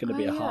hard. It's going to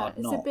be a hard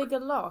knock. It's a bigger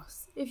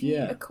loss. If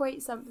you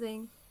equate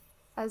something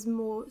as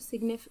more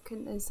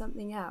significant than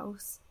something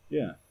else.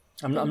 Yeah.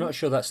 I'm not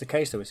sure that's the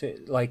case, though, is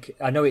it? Like,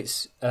 I know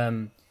it's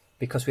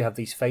because we have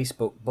these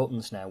Facebook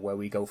buttons now where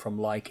we go from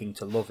liking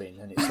to loving,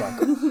 and it's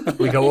like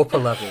we go up a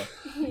level.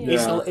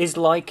 Yeah. Is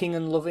liking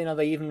and loving, are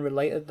they even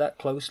related that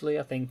closely?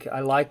 I think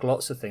I like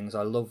lots of things.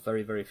 I love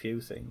very, very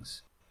few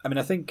things. I mean,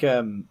 I think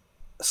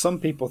some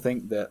people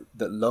think that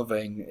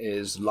loving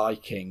is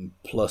liking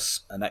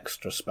plus an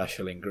extra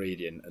special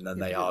ingredient, and then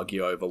they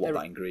argue over what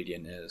that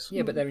ingredient is.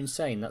 Yeah, but they're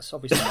insane. That's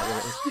obviously not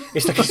what it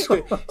is.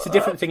 It's a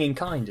different thing in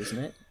kind, isn't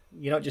it?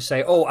 You don't just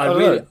say, "Oh,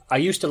 I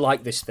used to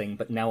like this thing,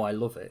 but now I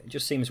love it." It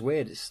just seems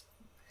weird.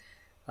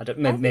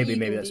 Maybe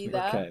that's me.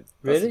 Okay,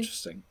 really that's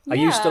interesting.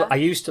 Yeah. I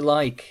used to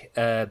like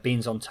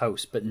beans on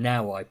toast, but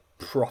now I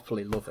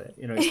properly love it.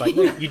 It's like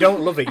no, you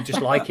don't love it, you just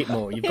like it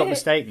more. You've got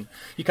mistaken.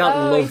 You can't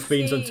love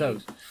beans on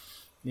toast.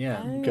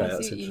 Yeah, okay,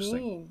 that's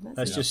interesting.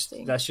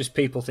 That's just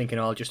people thinking,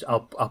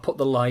 I'll put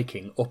the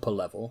liking up a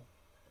level,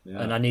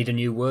 and I need a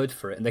new word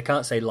for it, and they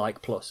can't say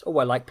like plus. Oh,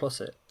 I like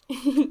plus it.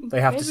 They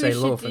have to say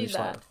love, and it's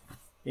like,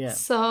 yeah.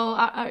 So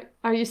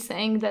are you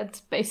saying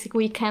that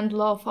basically we can't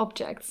love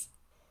objects?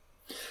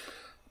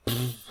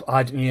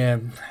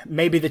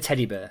 Maybe the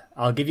teddy bear.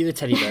 I'll give you the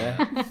teddy bear.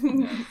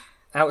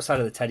 Outside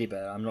of the teddy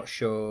bear, I'm not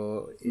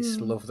sure it's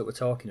love that we're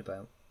talking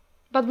about.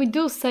 But we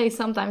do say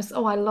sometimes,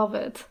 "Oh, I love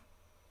it."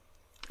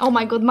 Oh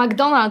my God,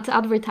 McDonald's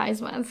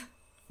advertisement.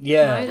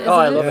 Yeah. Right?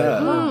 I love it.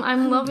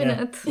 I'm loving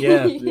it.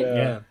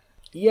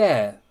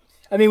 Yeah.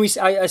 I mean,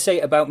 I say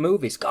it about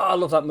movies. God, I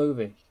love that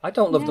movie. I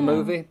don't love the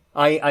movie.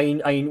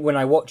 I when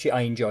I watch it,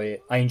 I enjoy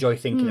it. I enjoy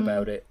thinking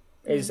about it.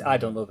 I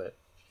don't love it.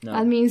 No.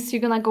 That means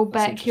you're gonna go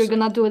back. You're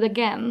gonna do it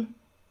again.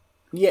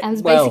 Yeah, and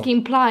it basically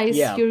implies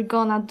you're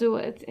gonna do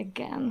it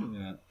again.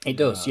 Yeah. It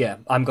does. Yeah,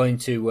 I'm going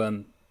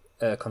to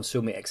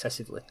consume it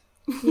excessively.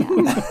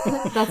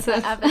 Yeah, that's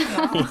it.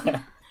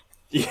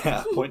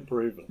 Yeah, point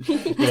proven.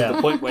 Yeah,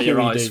 the point where your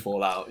eyes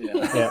fall out.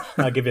 Yeah,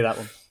 I'll give you that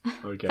one.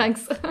 Okay.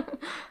 Thanks.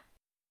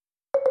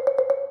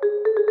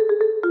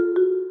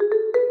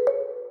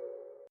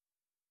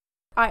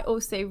 I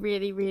also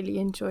really, really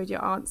enjoyed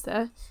your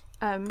answer,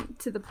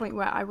 to the point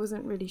where I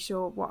wasn't really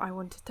sure what I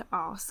wanted to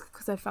ask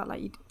because I felt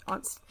like you'd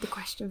answered the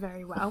question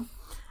very well.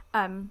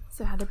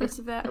 So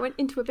I went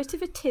into a bit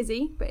of a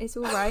tizzy, but it's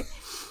all right.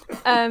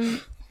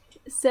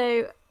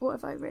 So what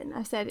have I written?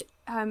 I said,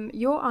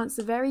 your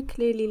answer very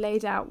clearly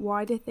laid out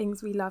why the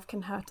things we love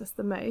can hurt us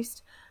the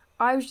most.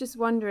 I was just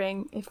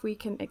wondering if we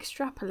can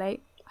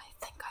extrapolate. I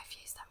think I've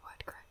used that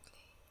word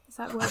correctly. Is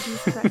that word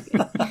used correctly?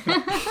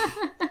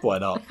 Why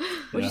not?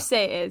 What do you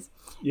say it is?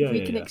 Yeah,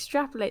 we can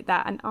extrapolate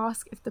that and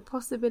ask if the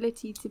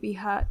possibility to be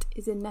hurt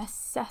is a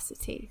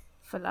necessity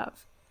for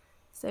love.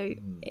 So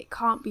it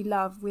can't be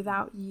love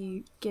without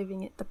you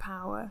giving it the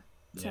power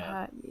to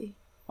hurt you.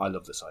 I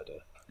love this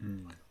idea.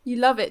 You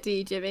love it, do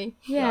you, Jimmy?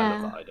 Yeah. I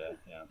love that idea,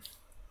 yeah.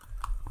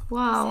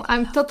 Wow,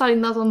 I'm totally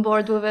not on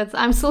board with it.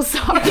 I'm so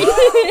sorry.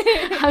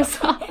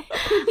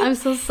 I'm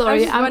so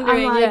sorry. I'm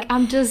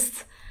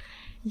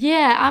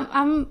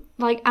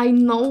like, I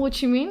know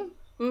what you mean.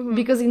 Mm-hmm.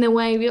 Because in a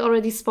way, we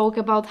already spoke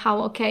about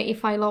how, okay,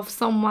 if I love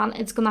someone,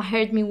 it's gonna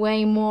hurt me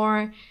way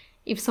more.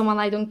 If someone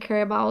I don't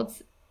care about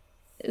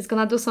is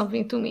gonna do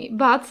something to me.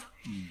 But,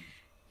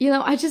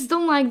 I just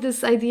don't like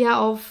this idea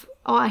of,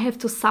 I have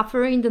to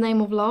suffer in the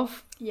name of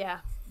love. Yeah,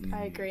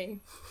 I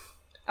agree.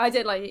 I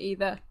don't like it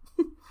either.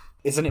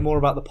 Isn't it more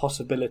about the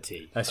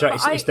possibility? That's right.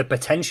 It's the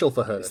potential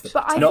for hurt. It's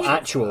not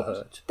actual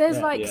hurt. There's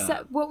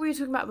what we were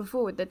talking about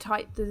before, the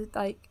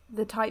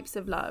types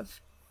of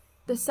love,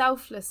 the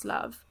selfless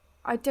love.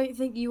 I don't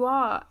think you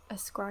are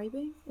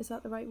ascribing. Is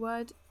that the right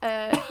word?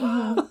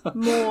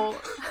 More.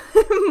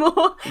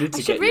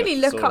 I should really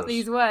look up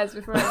these words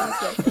before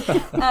I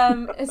use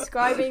them.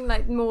 Ascribing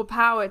more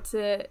power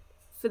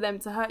for them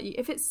to hurt you.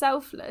 If it's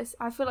selfless,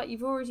 I feel like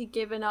you've already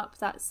given up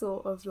that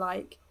sort of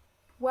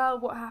well,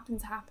 what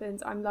happens,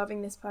 I'm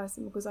loving this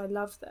person because I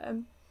love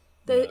them,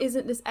 there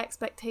isn't this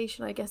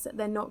expectation, I guess, that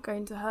they're not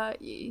going to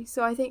hurt you.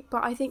 So I think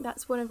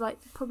that's one of, like,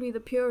 probably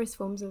the purest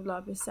forms of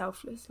love is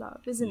selfless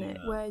love, isn't it?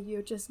 Where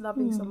you're just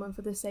loving someone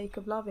for the sake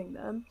of loving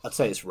them. I'd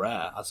say it's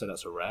rare. I'd say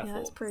that's a rare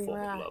That's pretty form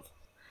rare. of love.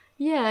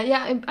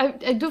 Yeah.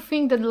 I do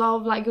think that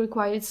love like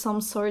requires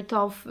some sort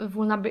of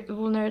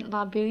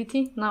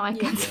vulnerability. Now I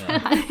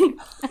can't.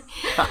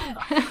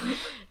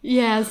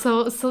 Yeah.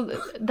 So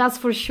that's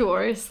for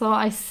sure. So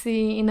I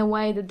see in a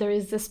way that there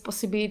is this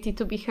possibility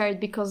to be hurt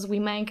because we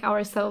make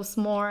ourselves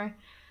more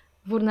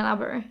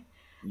vulnerable.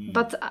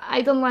 But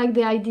I don't like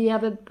the idea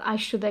that I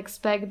should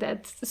expect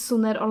that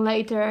sooner or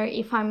later,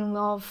 if I'm in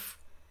love,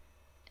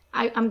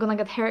 I'm gonna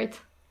get hurt.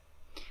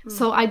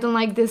 So I don't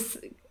like this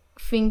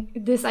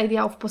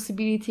idea of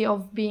possibility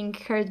of being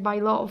hurt by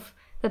love,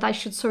 that I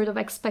should sort of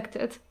expect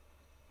it.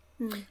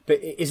 But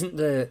isn't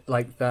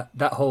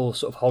that whole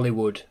sort of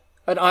Hollywood,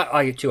 and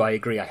I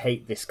agree, I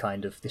hate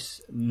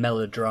this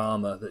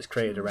melodrama that's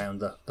created around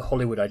the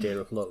Hollywood idea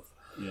of love.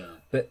 Yeah.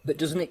 But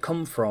doesn't it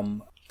come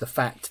from the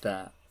fact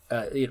that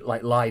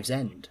like lives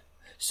end?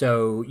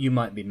 So you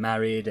might be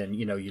married and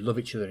you love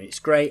each other and it's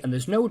great and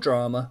there's no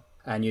drama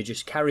and you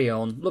just carry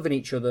on loving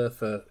each other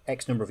for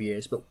X number of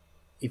years, but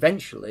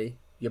eventually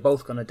you're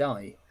both going to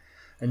die.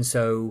 And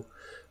so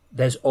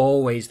there's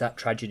always that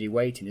tragedy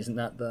waiting, isn't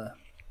that there?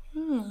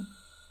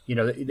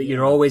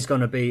 You're always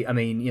going to be,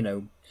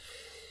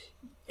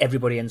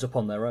 everybody ends up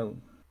on their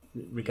own,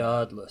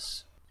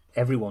 regardless.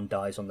 Everyone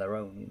dies on their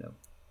own,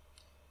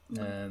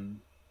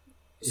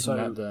 Isn't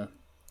that the...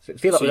 I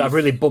feel like I've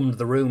really bummed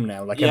the room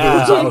now. Like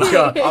everyone's oh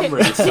god, I'm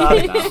really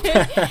sad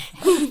now.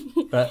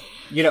 But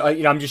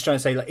I'm just trying to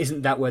say, like,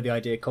 isn't that where the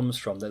idea comes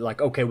from? That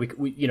like, okay,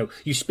 we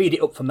you speed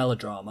it up for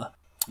melodrama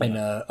in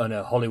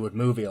a Hollywood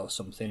movie or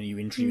something, and you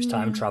introduce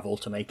time travel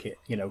to make it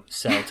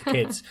sell to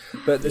kids.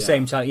 But at the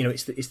same time,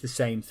 it's the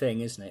same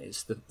thing, isn't it?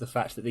 It's the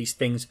fact that these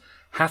things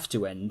have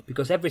to end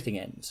because everything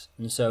ends,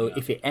 and so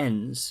if it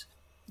ends,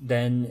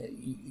 then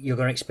you're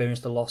going to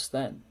experience the loss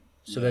then.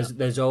 So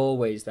there's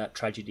always that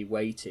tragedy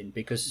waiting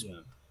because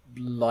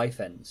life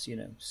ends,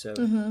 So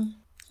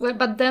Well,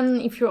 but then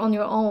if you're on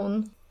your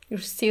own, you're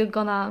still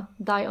gonna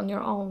die on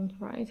your own,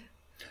 right?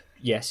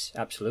 Yes,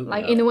 absolutely.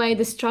 Like in a way,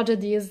 this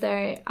tragedy is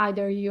there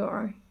either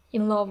you're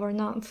in love or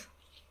not.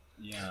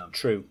 Yeah.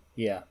 True.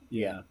 Yeah.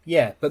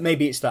 But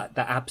maybe it's that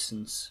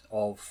absence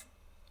of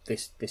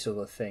this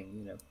other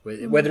thing,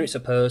 whether it's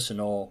a person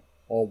or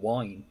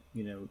wine,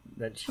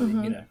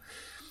 eventually,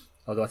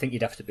 Although I think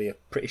you'd have to be a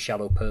pretty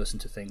shallow person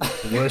to think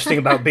the worst thing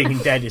about being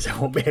dead is I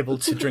won't be able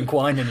to drink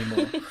wine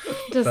anymore.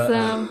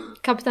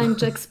 Just Captain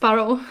Jack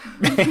Sparrow.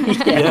 There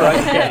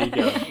you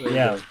go.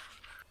 Yeah.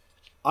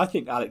 I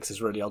think Alex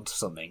is really onto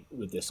something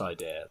with this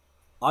idea.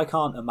 I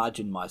can't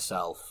imagine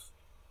myself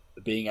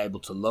being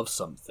able to love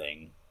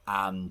something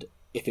and,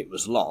 if it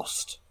was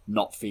lost,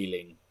 not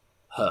feeling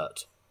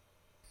hurt.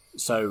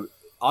 So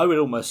I would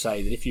almost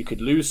say that if you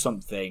could lose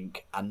something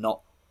and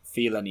not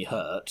feel any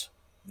hurt,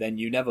 then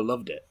you never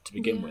loved it to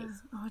begin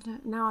with.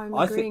 Now I'm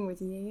agreeing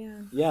with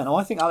you. Yeah, no,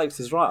 I think Alex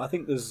is right. I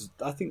think there's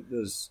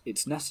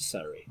it's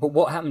necessary. But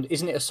what happened?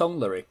 Isn't it a song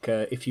lyric?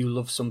 If you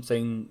love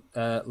something,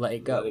 let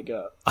it go. Let it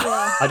go.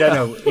 Yeah. I don't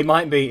know. It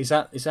might be. Is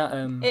that? It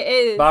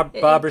is.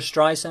 Barbara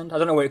Streisand. I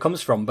don't know where it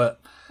comes from, but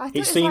I thought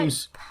it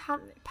seems like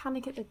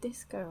Panic at the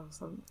Disco or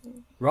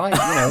something. right.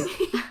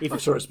 I'm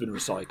sure it's been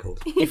recycled.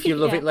 If you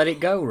love it, let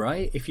it go.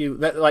 Right. If you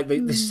like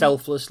this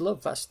selfless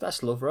love,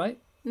 that's love, right?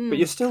 But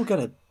you're still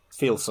gonna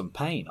feel some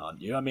pain,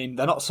 aren't you? I mean,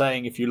 they're not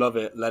saying if you love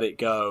it, let it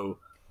go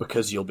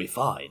because you'll be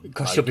fine.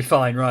 Because you'll be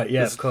fine, right?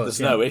 Yeah, of course. There's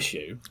no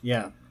issue.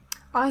 Yeah.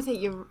 I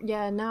think you're...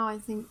 Yeah, now I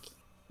think...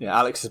 Yeah,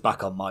 Alex is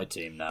back on my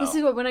team now. This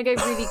is what, when I go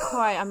really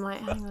quiet, I'm like,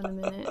 hang on a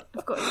minute.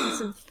 I've got to do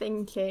some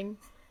thinking.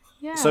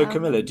 Yeah. So,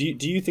 Camilla, do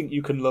you think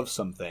you can love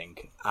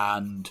something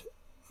and,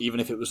 even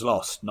if it was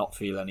lost, not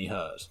feel any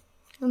hurt?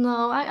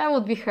 No, I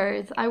would be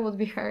hurt. I would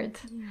be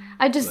hurt.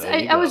 I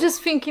was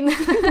just thinking.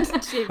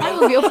 I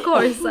would be, of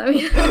course. I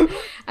mean,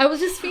 I was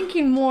just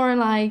thinking more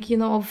like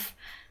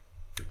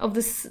of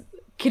this.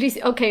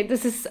 Okay,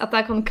 this is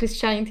attack on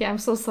Christianity. I'm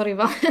so sorry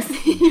about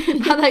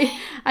it, but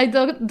I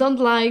don't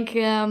like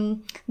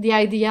the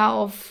idea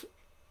of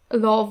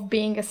love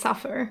being a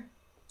suffer.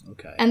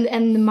 Okay.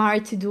 And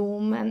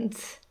martyrdom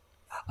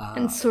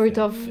and sort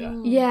of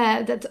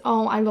that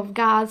I love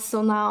God,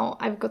 so now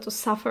I've got to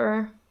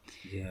suffer.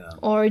 Yeah.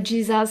 Or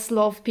Jesus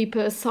loved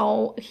people,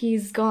 so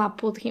he's gonna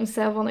put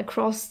himself on a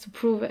cross to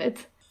prove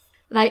it.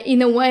 Like,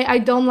 in a way, I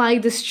don't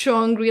like the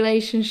strong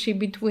relationship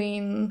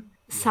between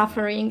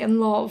suffering and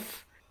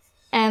love.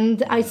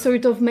 And I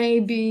sort of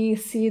maybe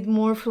see it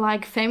more for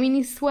like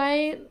feminist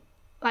way.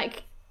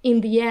 Like,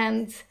 in the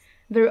end,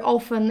 very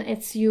often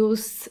it's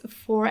used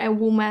for a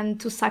woman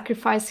to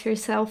sacrifice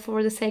herself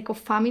for the sake of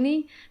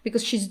family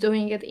because she's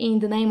doing it in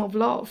the name of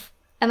love.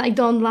 And I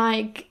don't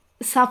like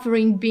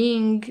suffering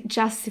being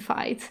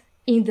justified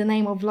in the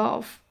name of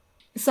love.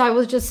 So I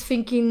was just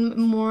thinking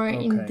more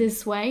in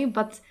this way,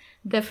 but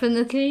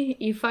definitely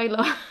if I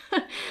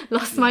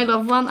lost my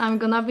loved one, I'm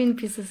gonna be in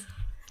pieces.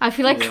 I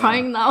feel like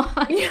crying now.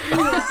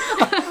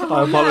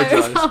 I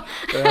apologise.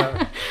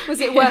 Yeah. Was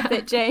it worth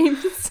it,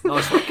 James?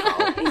 Nice one,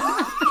 Carl.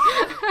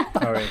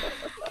 Sorry.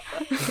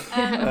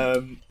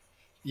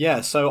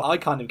 Yeah, so I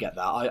kind of get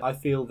that. I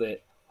feel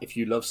that if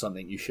you love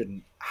something, you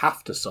shouldn't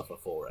have to suffer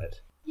for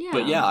it. Yeah.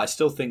 But I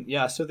still think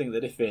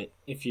that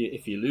if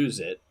you lose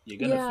it, you're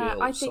gonna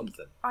feel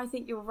something. I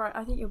think you're right.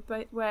 I think you're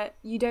both where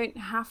you don't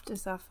have to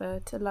suffer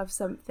to love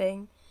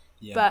something,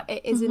 Yeah. but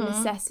it is a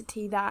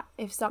necessity that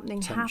if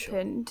something Potential.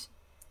 happened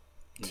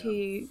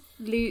to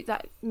lose,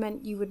 that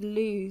meant you would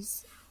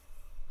lose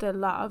the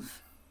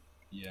love,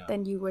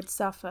 then you would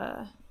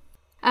suffer.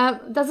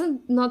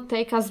 Doesn't not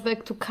take us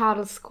back to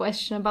Carl's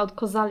question about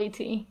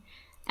causality?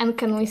 And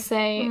can we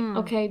say,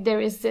 okay, there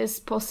is this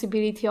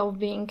possibility of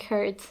being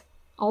hurt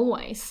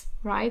always,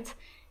 right?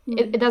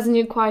 It doesn't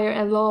require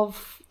a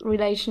love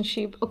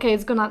relationship. Okay,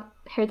 it's gonna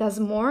hurt us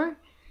more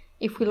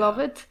if we love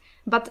it,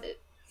 but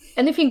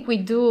anything we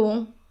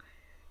do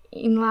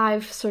in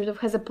life sort of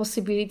has a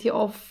possibility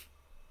of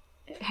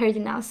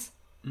hurting us.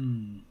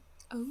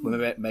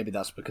 Well, maybe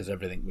that's because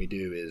everything we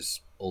do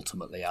is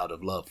ultimately out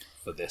of love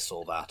for this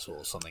or that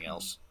or something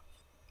else.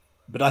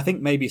 But I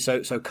think maybe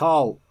so.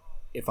 Carl,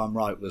 if I'm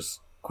right, was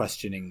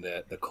questioning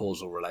the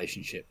causal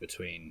relationship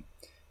between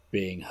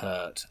being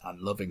hurt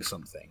and loving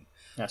something.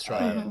 That's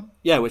right.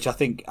 Yeah, which I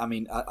think, I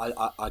mean,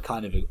 I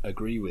kind of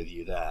agree with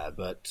you there,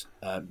 but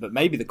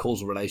maybe the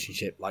causal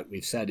relationship, like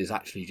we've said, is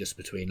actually just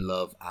between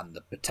love and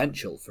the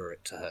potential for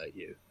it to hurt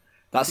you.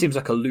 That seems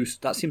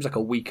like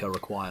a weaker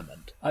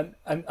requirement.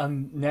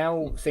 I'm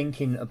now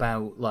thinking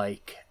about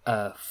like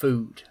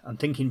food. I'm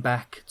thinking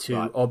back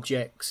to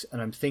objects,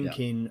 and I'm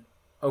thinking,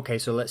 okay,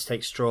 so let's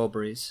take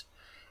strawberries.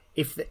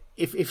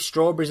 If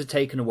strawberries are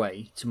taken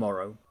away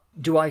tomorrow,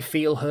 do I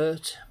feel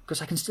hurt?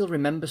 Because I can still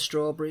remember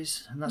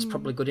strawberries, and that's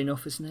probably good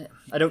enough, isn't it?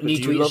 I don't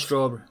need to eat a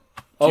strawberry.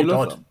 Do you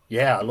love them?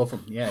 Yeah, I love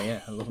them.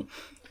 Yeah, I love them.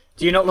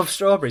 Do you not love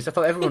strawberries? I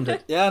thought everyone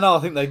did. Yeah, no, I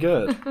think they're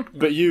good.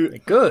 But They're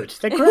good.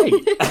 They're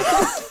great.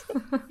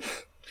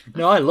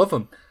 No, I love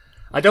them.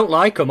 I don't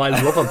like them. I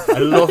love them. I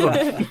love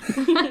them.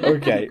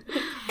 okay,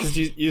 because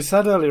you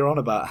said earlier on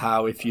about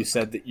how if you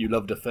said that you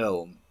loved a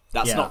film,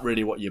 that's not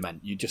really what you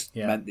meant. You just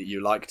meant that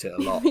you liked it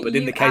a lot. But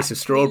in the case of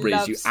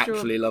strawberries, you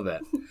actually love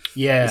it.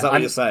 Yeah, Is that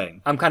what you're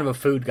saying? I'm kind of a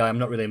food guy. I'm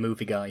not really a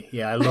movie guy.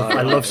 Yeah, I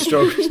love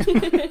strawberries.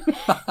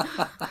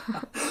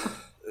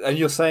 And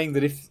you're saying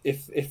that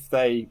if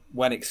they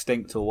went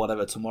extinct or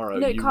whatever tomorrow,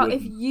 No, you Carl,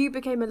 wouldn't. if you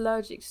became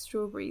allergic to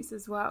strawberries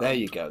as well. There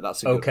you go.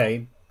 That's a good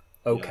Okay.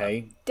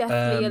 Okay.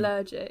 Deathly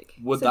allergic.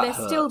 would so that they're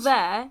hurt? still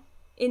there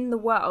in the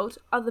world.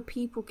 Other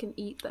people can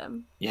eat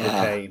them. Yeah.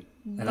 Okay.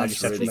 And I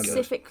just have to remember.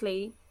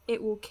 Specifically,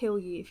 it will kill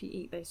you if you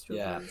eat those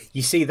strawberries.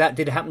 You see, that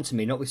did happen to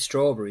me, not with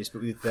strawberries,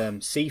 but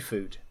with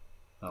seafood.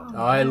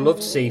 I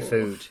loved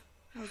seafood.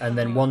 And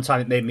then one time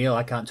it made me ill.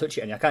 I can't touch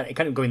it, and it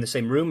can't go in the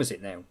same room as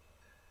it now.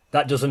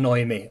 That does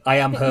annoy me. I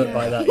am hurt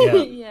by that.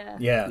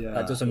 Yeah,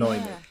 that does annoy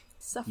me.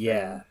 Suffering.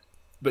 Yeah.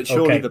 But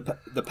surely Okay.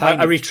 the pain.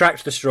 I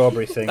retract the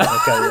strawberry thing.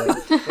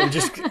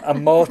 Okay,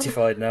 I'm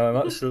mortified now. I'm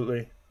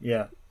absolutely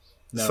No,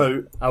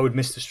 So I would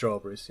miss the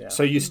strawberries. Yeah.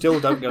 So you still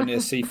don't go near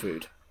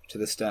seafood to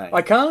this day?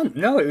 I can't.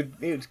 No,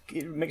 it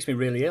makes me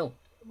really ill.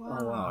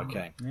 Oh wow.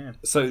 Okay. Yeah.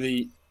 So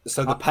the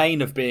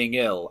pain of being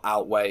ill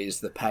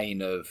outweighs the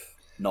pain of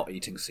not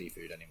eating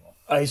seafood anymore.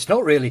 It's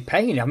not really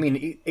pain. I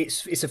mean,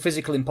 it's a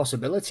physical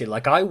impossibility.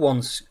 Like I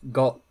once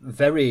got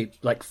very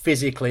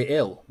physically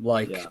ill,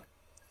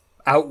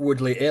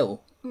 outwardly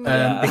ill,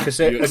 because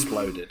you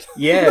exploded.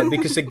 Yeah,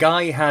 because a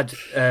guy had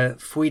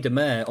fruits de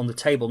mer on the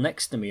table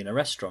next to me in a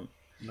restaurant.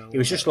 It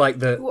was just like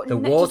the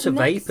water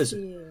vapours.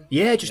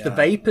 Yeah, just the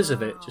vapours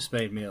of it just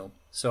made me ill.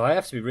 So I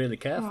have to be really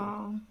careful.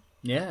 Wow.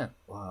 Yeah.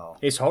 Wow.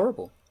 It's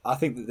horrible. I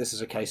think that this is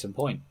a case in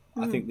point.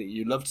 I think that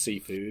you loved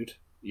seafood.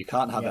 You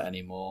can't have it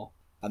anymore.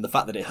 And the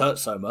fact that it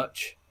hurts so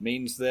much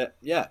means that,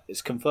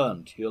 it's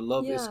confirmed. Your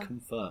love is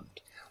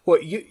confirmed.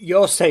 Well,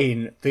 you're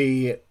saying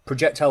the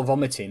projectile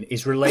vomiting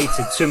is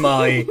related to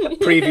my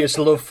previous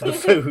love for the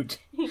food.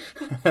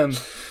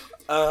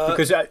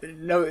 Because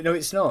no,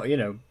 it's not.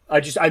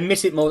 I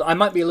miss it more. I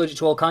might be allergic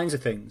to all kinds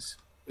of things,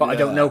 but I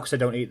don't know because I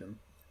don't eat them.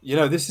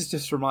 This has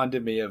just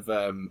reminded me of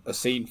a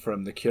scene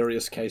from The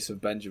Curious Case of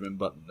Benjamin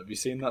Button. Have you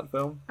seen that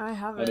film? I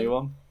haven't.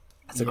 Anyone?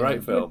 It's a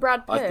great film. With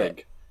Brad Pitt? I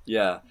think.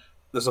 Yeah.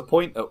 There's a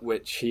point at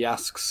which he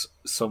asks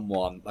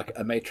someone, like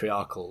a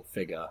matriarchal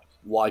figure,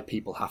 why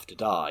people have to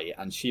die,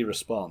 and she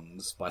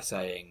responds by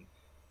saying,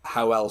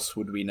 how else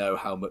would we know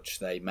how much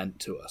they meant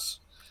to us?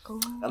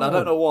 And I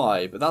don't know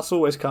why, but that's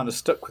always kind of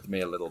stuck with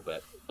me a little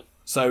bit.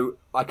 So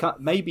I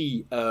can't.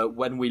 Maybe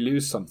when we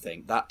lose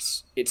something,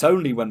 it's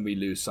only when we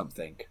lose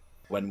something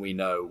when we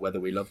know whether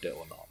we loved it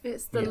or not.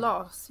 It's the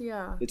loss,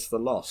 It's the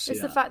loss.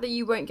 It's the fact that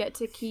you won't get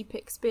to keep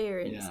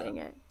experiencing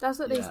it. That's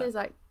what they say. Is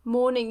like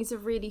mourning is a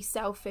really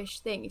selfish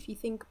thing if you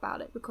think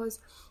about it, because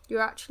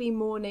you're actually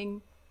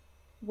mourning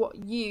what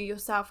you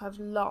yourself have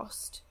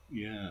lost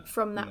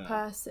from that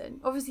person.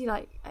 Obviously,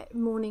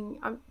 mourning,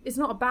 it's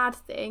not a bad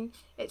thing.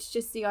 It's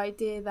just the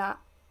idea that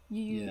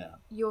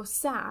you're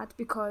sad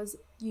because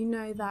you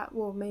know that,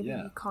 well, maybe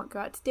you can't go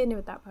out to dinner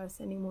with that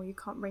person anymore, you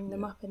can't ring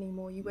them up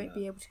anymore, you won't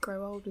be able to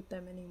grow old with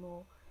them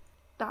anymore.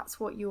 That's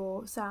what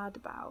you're sad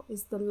about,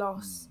 is the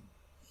loss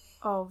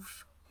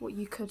of what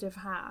you could have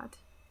had.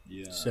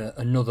 It's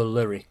another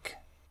lyric.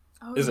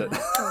 Oh, Is it?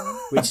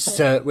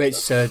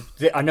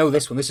 I know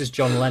this one. This is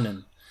John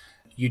Lennon.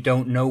 You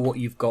don't know what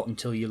you've got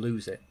until you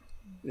lose it.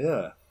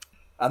 Yeah.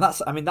 And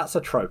that's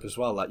a trope as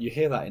well. Like, you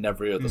hear that in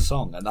every other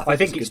song, and I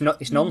think it's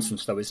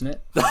nonsense, though, isn't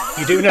it?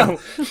 You do know,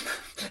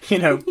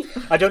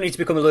 I don't need to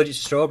become allergic to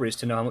strawberries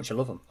to know how much I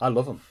love them. I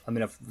love them. I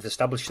mean, I've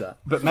established that.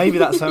 But maybe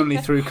that's only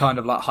through kind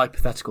of like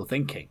hypothetical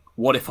thinking.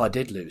 What if I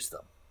did lose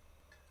them?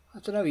 I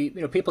don't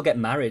know. People get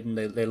married and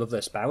they love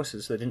their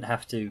spouses. They didn't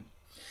have to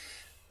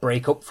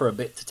break up for a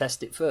bit to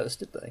test it first,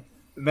 did they?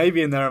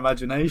 Maybe in their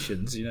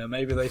imaginations,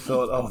 maybe they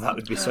thought, oh, that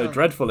would be so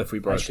dreadful if we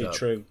broke up. Actually,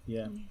 true.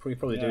 Yeah, we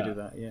probably do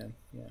that. Yeah.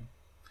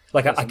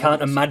 Like, I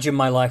can't imagine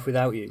my life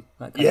without you.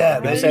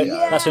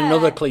 That's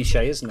another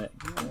cliche, isn't it?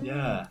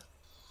 Yeah.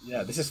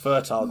 Yeah, this is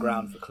fertile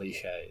ground for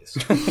cliches.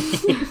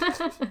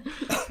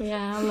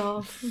 Yeah, I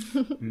love.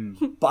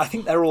 But I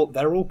think they're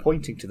all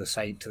pointing to the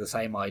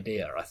same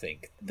idea. I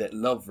think that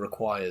love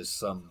requires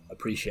some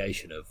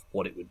appreciation of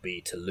what it would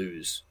be to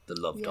lose the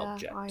loved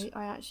object.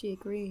 I actually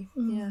agree.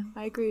 Yeah,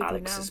 I agree with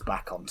Alex you now. is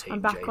back on Team I'm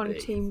back JB. on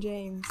Team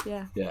James.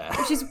 Yeah. Yeah.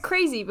 Which is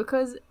crazy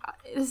because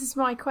this is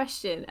my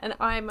question, and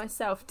I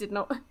myself did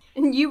not.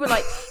 And you were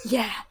like,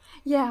 yeah.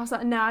 I was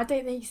like, no, I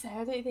don't think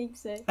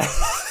so.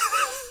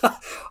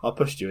 I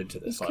pushed you into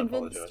this. You I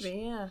convinced apologise.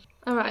 me. Yeah.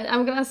 All right,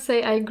 I'm gonna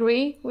say I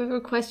agree with your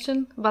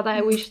question, but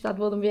I wish that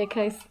wouldn't be a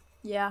case.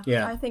 Yeah.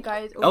 Yeah. I think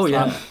I. Also, Oh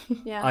yeah.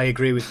 Yeah. I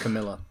agree with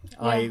Camilla.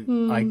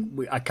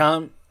 I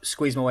can't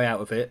squeeze my way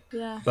out of it.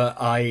 Yeah. But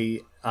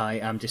I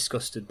am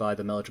disgusted by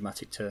the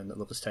melodramatic turn that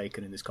love has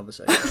taken in this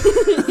conversation.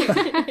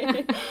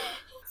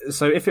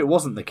 So if it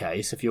wasn't the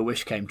case, if your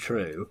wish came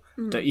true,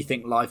 don't you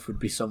think life would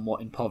be somewhat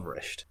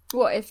impoverished?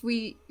 What if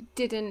we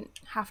didn't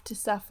have to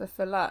suffer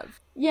for love?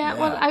 Yeah,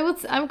 well,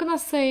 I'm gonna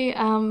say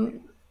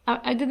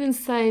I didn't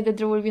say that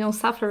there will be no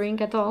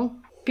suffering at all.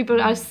 People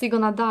are still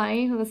gonna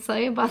die, let's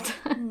say, but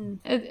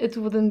it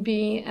wouldn't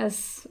be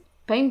as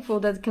painful.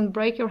 That can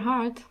break your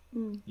heart.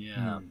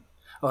 Yeah.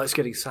 Oh, it's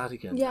getting sad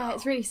again. Yeah, now.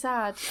 it's really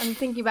sad. I'm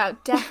thinking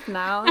about death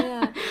now.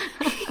 Yeah.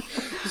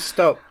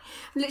 Stop.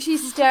 Literally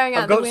staring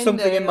out I've the got window.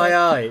 something in my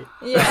eye.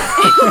 Yeah.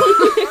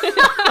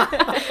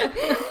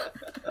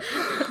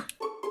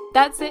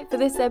 That's it for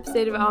this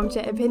episode of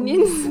Armchair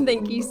Opinions.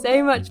 Thank you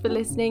so much for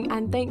listening,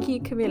 and thank you,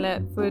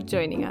 Camilla, for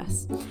joining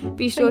us.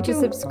 Be sure to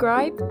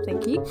subscribe,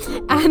 thank you,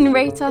 and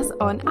rate us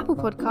on Apple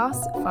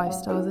Podcasts, 5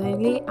 stars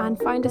only, and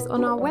find us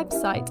on our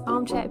website,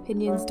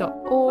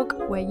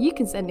 armchairopinions.org, where you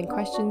can send in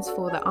questions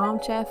for the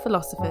Armchair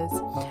Philosophers.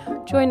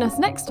 Join us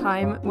next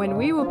time when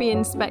we will be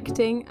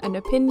inspecting an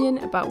opinion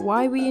about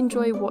why we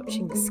enjoy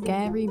watching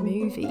scary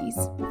movies.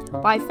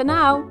 Bye for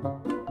now.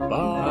 Bye.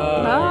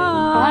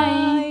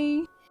 Bye.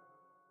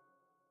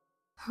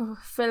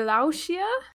 Philautia?